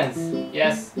have fans,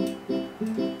 yes.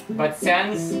 But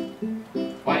Sans?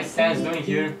 What is Sans doing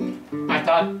here? I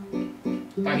thought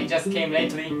he just came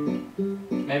lately.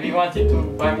 Maybe he wanted to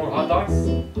buy more hot dogs?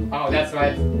 Oh, that's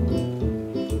right.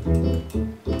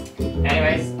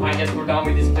 Anyways, I guess we're done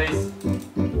with this place.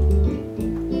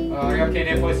 Are you okay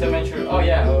there for this adventure? Oh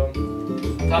yeah,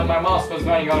 thought my mouse was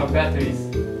running out of batteries.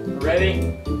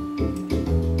 Ready?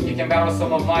 You can borrow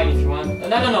some of mine if you want.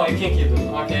 No, you can keep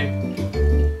them. Okay.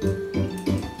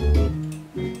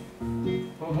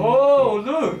 Oh,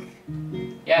 look!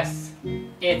 Yes,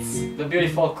 it's the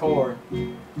beautiful core.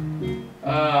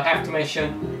 Have to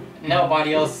mention,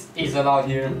 nobody else is allowed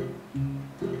here.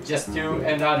 Just you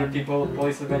and other people,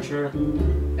 police adventurer,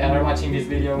 that are watching this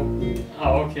video.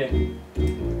 Oh, okay.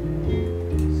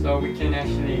 So we can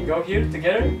actually go here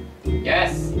together?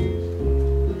 Yes!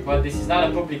 But this is not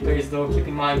a public place though, keep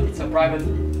in mind, it's a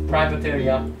private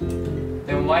area.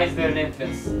 Then why is there an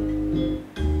entrance?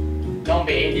 Don't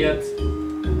be idiot.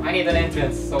 I need an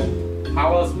entrance, so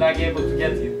how else will I be able to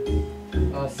get you?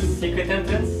 A secret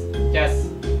entrance? Yes,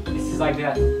 this is like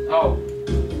that. Oh,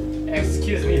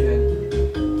 excuse me then.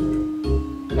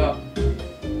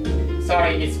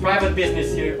 Sorry, it's private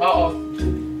business here. Oh,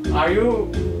 are you...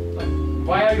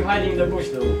 Why are you hiding in the bush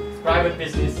though? It's private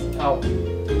business. Oh,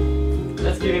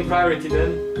 let's give him priority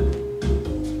then.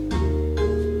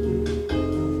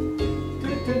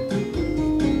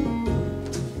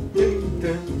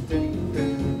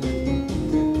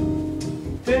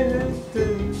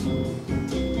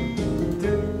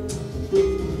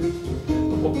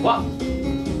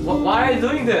 What are you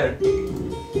doing there?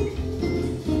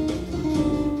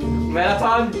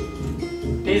 Mettaton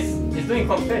is doing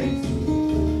confettis.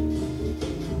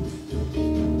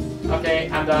 Okay,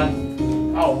 I'm done.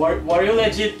 Oh, were you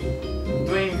legit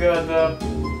doing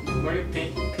were you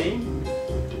peeing?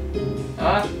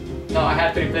 Huh? No, I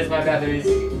had to replace my batteries.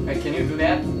 Wait, can you do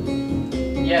that?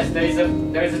 Yes, there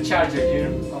is a charger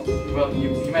here. Oh, well,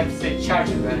 you meant to say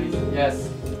charger batteries. Yes.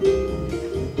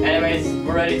 Anyways,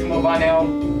 we're ready to move on now.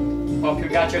 Hope you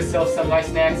got yourself some nice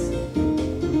snacks.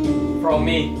 From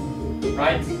me,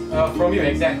 right? From you,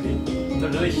 exactly.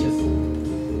 They're delicious.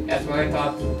 That's what I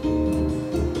thought.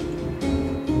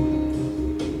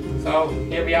 So,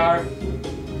 here we are.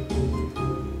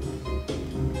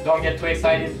 Don't get too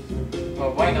excited.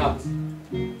 Well, why not?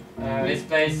 This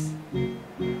place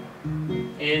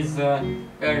is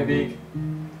very big.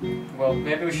 Well,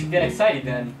 maybe we should get excited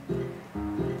then.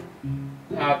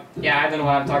 Yeah, I don't know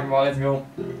what I'm talking about, let's go.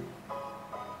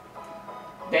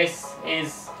 This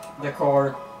is the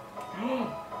core.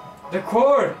 The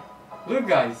core! Look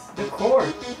guys, the core!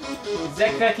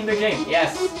 Exactly like in the game,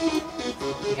 yes.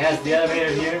 It has the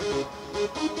elevator here.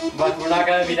 But we're not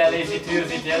gonna be that easy to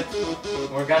use it yet.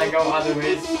 We're gonna go other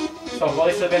ways. So,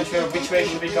 police adventure, which way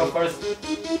should we go first?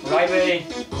 Right way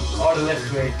or the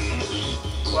left way?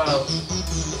 Well,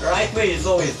 right way is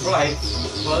always right,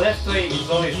 but left way is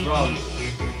always wrong.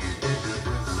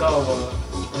 So,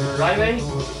 right way?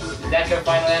 Is that your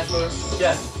final answer?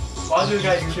 Yes. What do you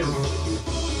guys choose?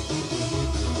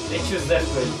 They choose left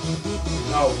way.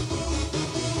 Oh.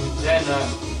 Then,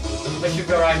 we should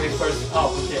go right way first.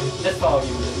 Oh, okay. Let's follow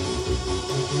you.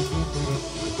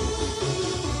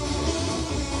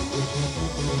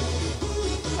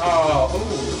 Oh,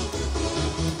 ooh.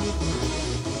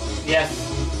 Yes.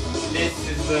 This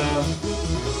is the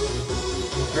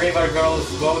River Girl's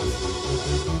boat.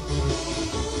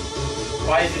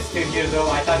 Why is it still here though?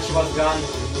 I thought she was gone.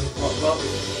 Well,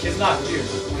 she's not here.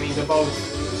 I mean, the boat.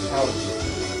 Oh.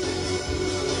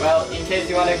 Well, in case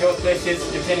you want to go places,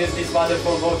 you can use this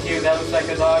wonderful boat here that looks like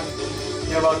a dog.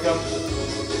 You're welcome.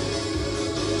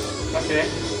 Okay.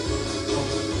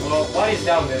 Well, what is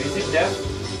down there? Is it death?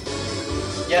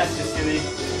 Yes, you silly.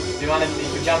 Do you want me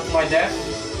to jump to my death?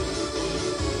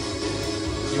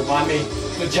 You want me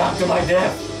to jump to my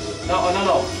death? No, no,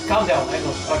 no. Calm down. I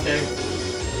know. Okay.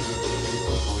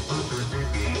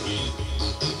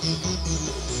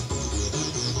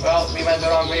 Well, we went the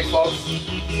wrong way, folks.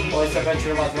 Police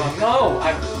adventure was wrong. No!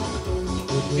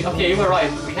 Okay, you were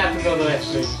right. We have to go the left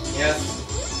way. Yes.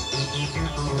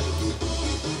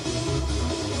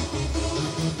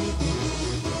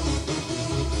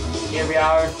 Here we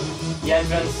are. The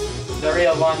entrance. The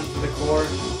real one. The core.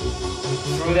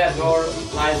 Through that door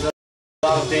lies a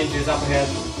lot of dangers up ahead.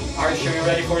 Are you sure you're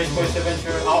ready for this police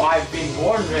adventure? Oh, I've been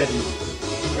born ready.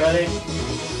 Ready?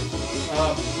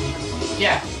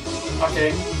 Yeah.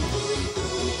 Okay.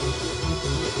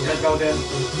 Let's go then.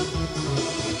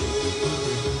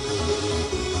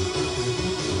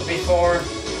 Before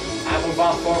I move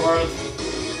on forward,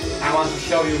 I want to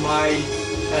show you my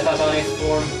METTATON'S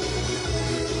form.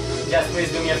 Just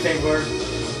please do me a favor.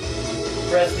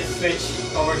 Press this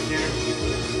switch over here.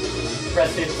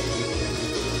 Press it.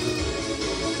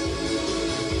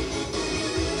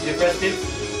 You pressed it?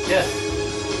 Yes.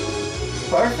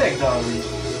 Perfect, darling.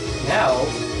 Now,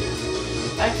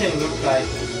 I can look like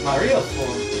my real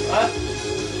form. But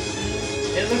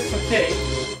it looks okay.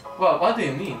 Well, what do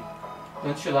you mean?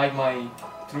 Don't you like my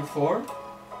true form?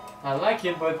 I like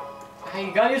it, but I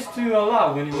got used to a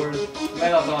lot when you were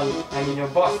your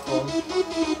boss phone.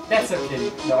 That's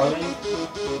okay, darling.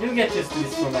 You'll get used to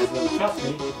this phone as well, trust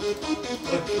me.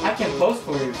 Look, I can pose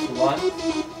for you if you want.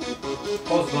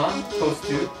 Pose 1, pose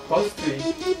 2, pose 3.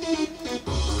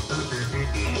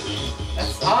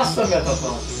 That's awesome,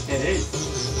 Mettaton. It is.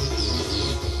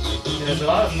 There's a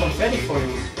lot of confetti for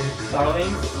you,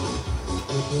 darling.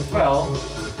 Well,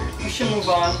 we should move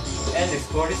on and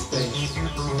explore this place.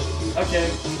 Okay.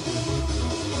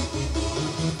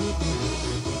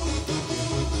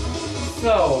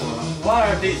 So, what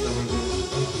are these over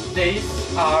there?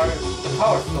 These are the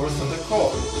power source of the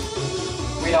core.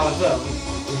 Without them,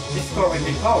 this core will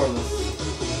be powerless.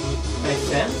 Makes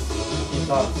sense? It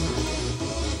does.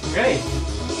 Great!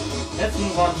 Let's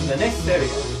move on to the next area.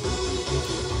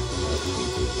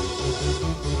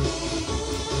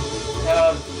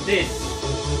 This.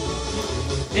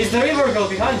 Is the river girl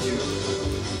behind you?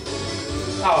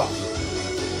 Oh.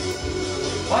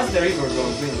 What's the river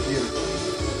girl doing here?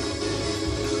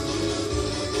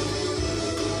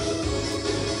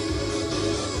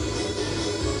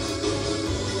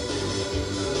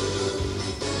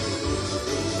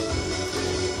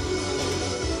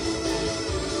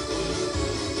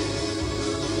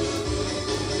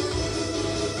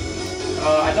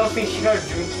 I don't think she heard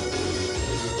you.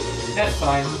 That's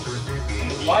fine.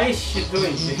 Why is she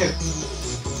doing here?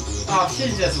 Oh,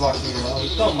 she's just walking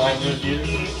around. Don't mind her, dear.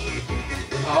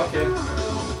 Oh, okay.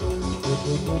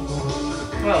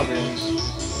 Well then.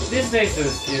 These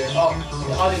lasers here.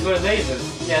 Oh, these were lasers.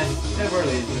 Yes, they were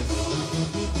lasers.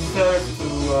 Serve to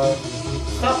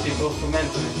stop people from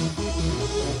entering.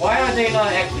 Why are they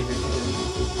not activated?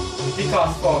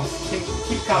 Because folks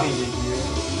keep coming in here,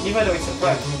 even though it's a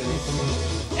private place.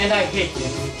 And I hate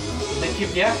it. They keep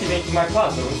deactivating my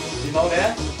puzzles. You know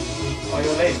that? Or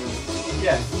your lasers.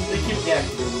 Yes, they keep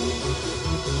deactivating.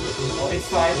 Oh, it's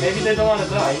fine. Maybe they don't want to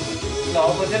die.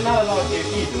 No, but they're not allowed here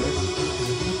either.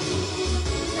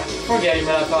 Forget it,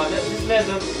 Mettaton. Just let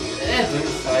them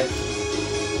inside.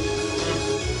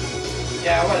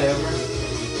 Yeah, whatever.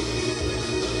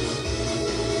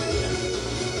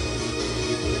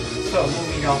 So,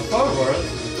 moving on forward,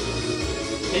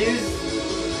 here's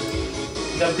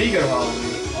the bigger hallway.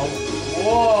 Oh,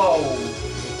 whoa!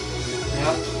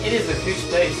 Yeah, it is a huge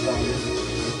place down here.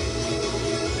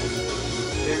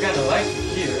 You're gonna like it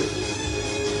here.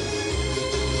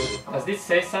 Does this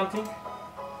say something?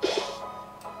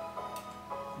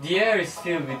 The air is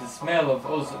filled with the smell of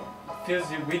ozone. It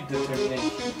fills you with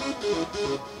determination.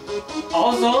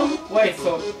 Ozone? Wait,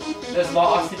 so there's no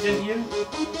oxygen here?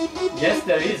 Yes,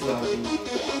 there is, Darby.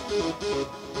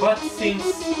 But since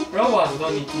robots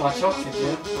don't need too much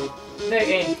oxygen, they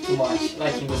ain't too much,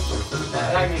 like in the surface.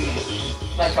 I mean,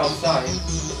 like outside.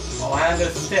 Oh, I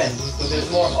understand. So there's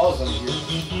more ozone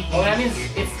here. Oh, that means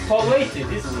it's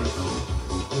polluted, isn't it?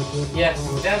 Yes,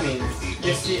 that means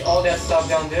you see all that stuff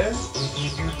down there?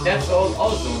 That's all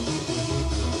ozone.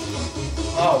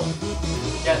 Oh,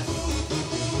 yes.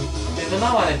 They do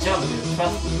not want to jump there,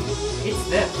 trust me. It's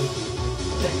there.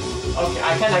 Okay,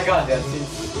 I kinda got that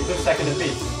since it looks like an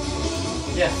abyss.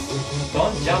 Yes,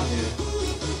 don't jump there.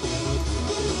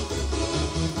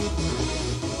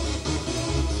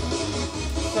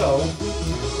 So,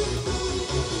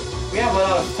 we have a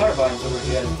lot of turbines over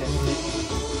here, as you can see.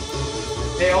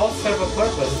 They all serve a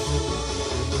purpose.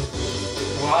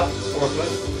 What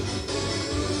purpose?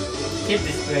 Keep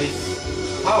this place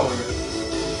powered.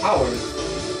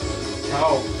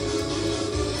 Oh.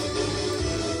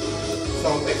 So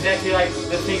exactly like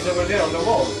the things over there on the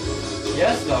wall.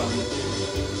 Yes, darling.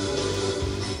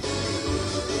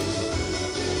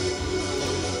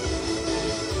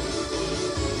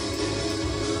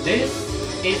 This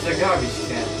is the garbage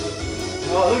can.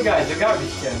 Oh, look guys, the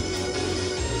garbage can.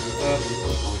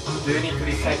 Do you need to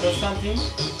recycle something?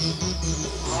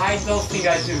 I don't think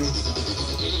I do.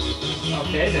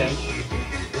 Okay then.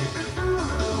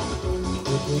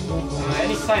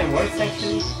 Any sign works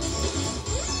actually?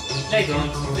 They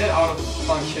don't. They're out of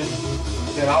function.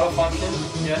 They're out of function?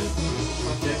 Yes.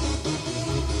 Okay.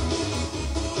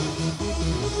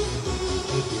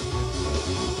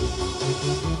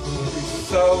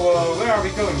 So, where are we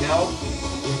going now?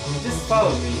 Just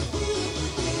follow me.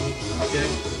 Okay.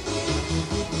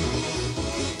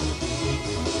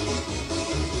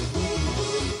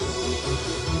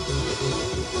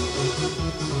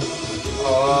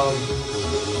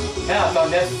 Yeah, so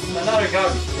that's another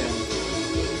garbage can.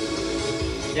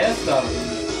 Yes, darling.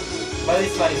 But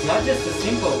this one is not just a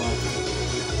simple one.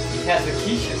 It has a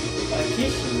kitchen.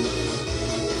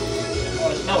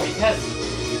 No, it has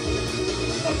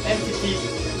an empty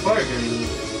burger in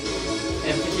it.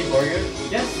 Empty burger?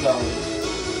 Yes, darling.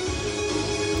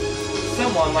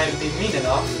 Someone might be mean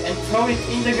enough and throw it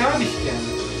in the garbage can.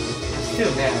 I'm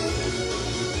still mad.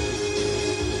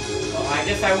 Oh, I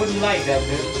guess I wouldn't like that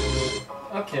then.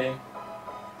 Okay.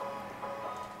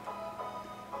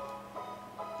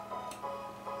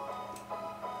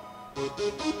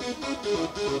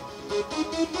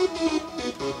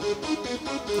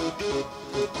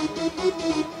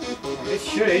 This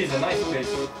sure is a nice place.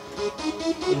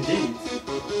 Indeed.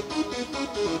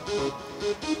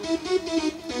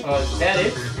 Is that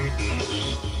it?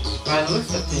 By the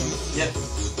looks of things, yes.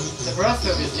 The rest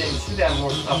of this game should have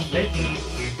more stuff later.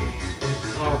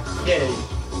 Okay.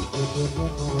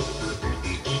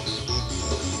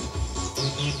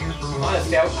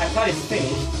 Honestly, I thought it's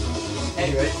finished.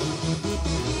 Anyways.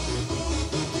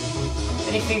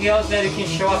 Anything else that you can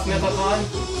show us, Mettaton?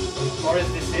 Or is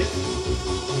this it?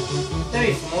 There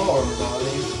is more,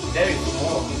 darling. There is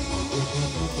more.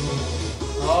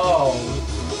 Oh.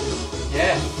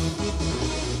 Yeah.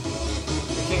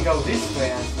 We can go this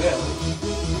way as well.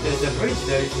 There's a bridge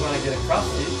there if you want to get across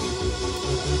it.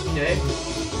 Okay.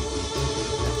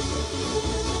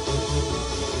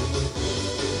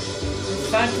 It's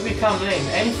time to become lame.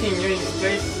 Anything new in this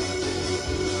place?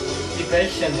 Be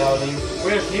patient, darling.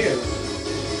 We're here.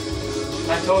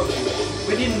 I told you.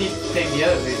 We didn't need to take the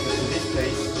elevator to this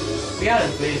place. We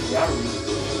aren't lazy, are we?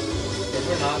 Yeah,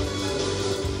 we're not.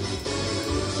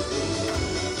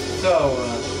 So,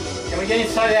 can we get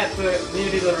inside that new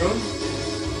little room?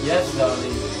 Yes,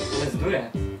 darling. Let's do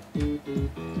that.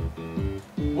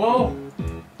 Whoa!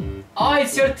 Oh,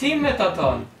 it's your team,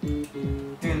 Mettaton!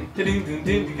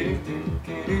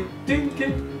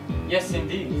 Yes,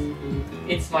 indeed.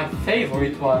 It's my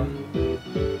favorite one.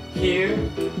 Here,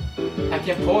 I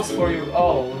can pose for you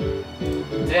all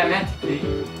dramatically.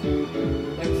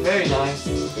 Look very nice.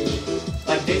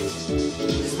 Like this.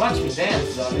 Just watch me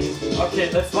dance, darling. Okay,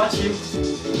 let's watch him.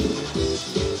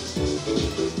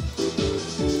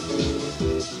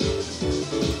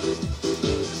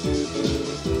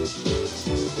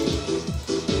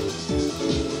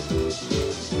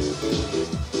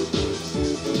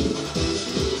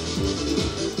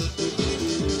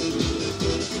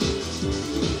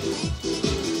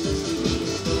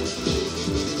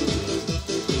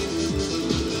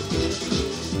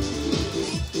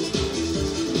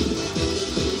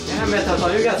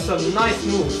 Mettaton, you got some nice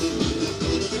moves.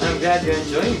 I'm glad you're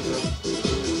enjoying them.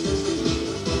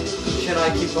 Should I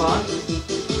keep on?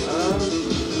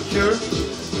 Sure.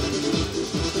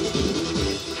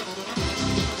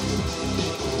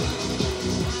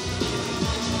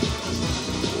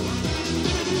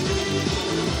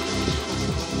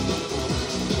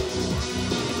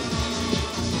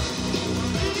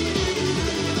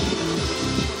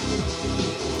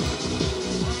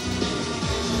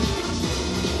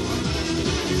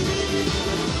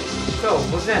 So,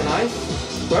 was that nice?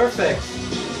 Perfect!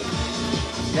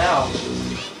 Now,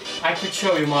 I could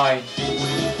show you my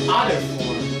other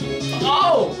form.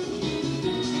 Oh!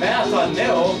 Mettaton,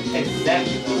 no!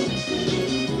 Exactly.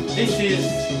 This is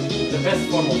the best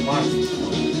form of mine.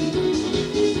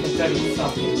 It turns into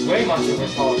something way much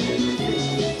overpowered than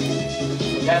everything.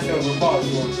 So that's the overpowered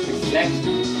form.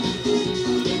 Exactly.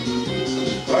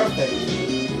 Perfect.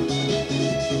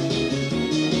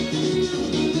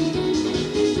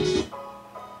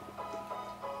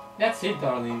 That's it,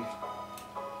 darling.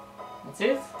 That's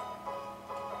it?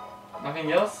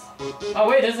 Nothing else? Oh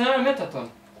wait, there's another Mettaton.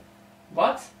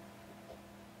 What?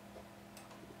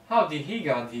 How did he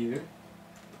got here?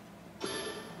 I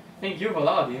think you've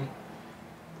allowed him.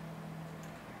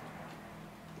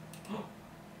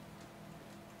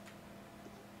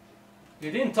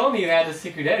 You didn't tell me you had a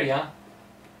secret area.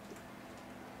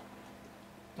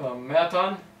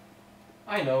 Mettaton,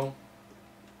 I know.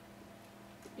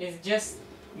 It's just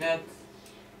that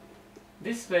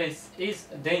this place is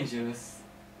dangerous,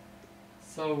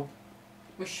 so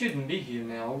we shouldn't be here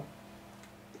now.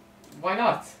 Why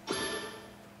not?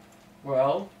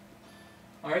 Well,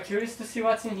 are you curious to see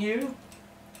what's in here?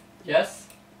 Yes?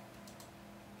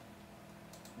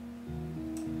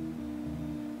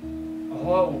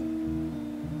 Oh,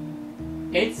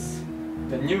 it's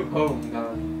the new home,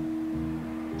 darling.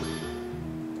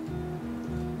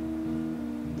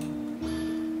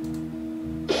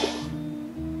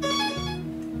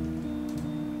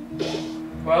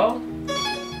 Well,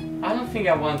 I don't think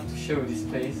I want to show this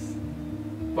place,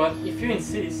 but if you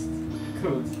insist, I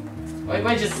could.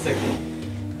 Wait just a second.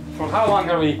 For how long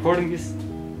are we recording this?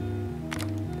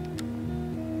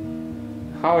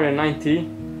 Hour and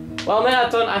 90. Well,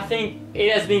 Mettaton, I think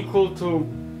it has been cool to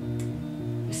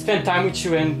spend time with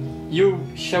you and you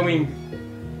showing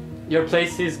your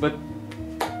places, but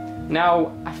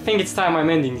now I think it's time I'm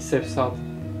ending this episode.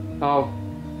 Oh,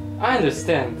 I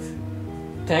understand.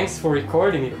 Thanks for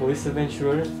recording me, Police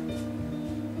Adventurer.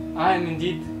 I am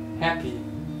indeed happy.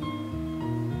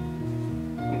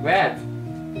 I'm glad.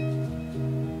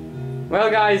 Well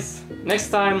guys, next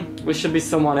time we should be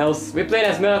someone else. We played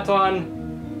as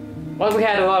Mettaton, but we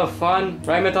had a lot of fun,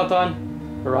 right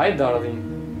Mettaton? Right darling.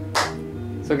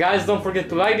 So guys, don't forget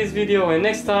to like this video, and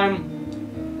next time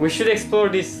we should explore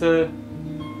this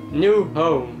new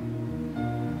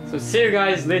home. So see you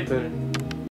guys later.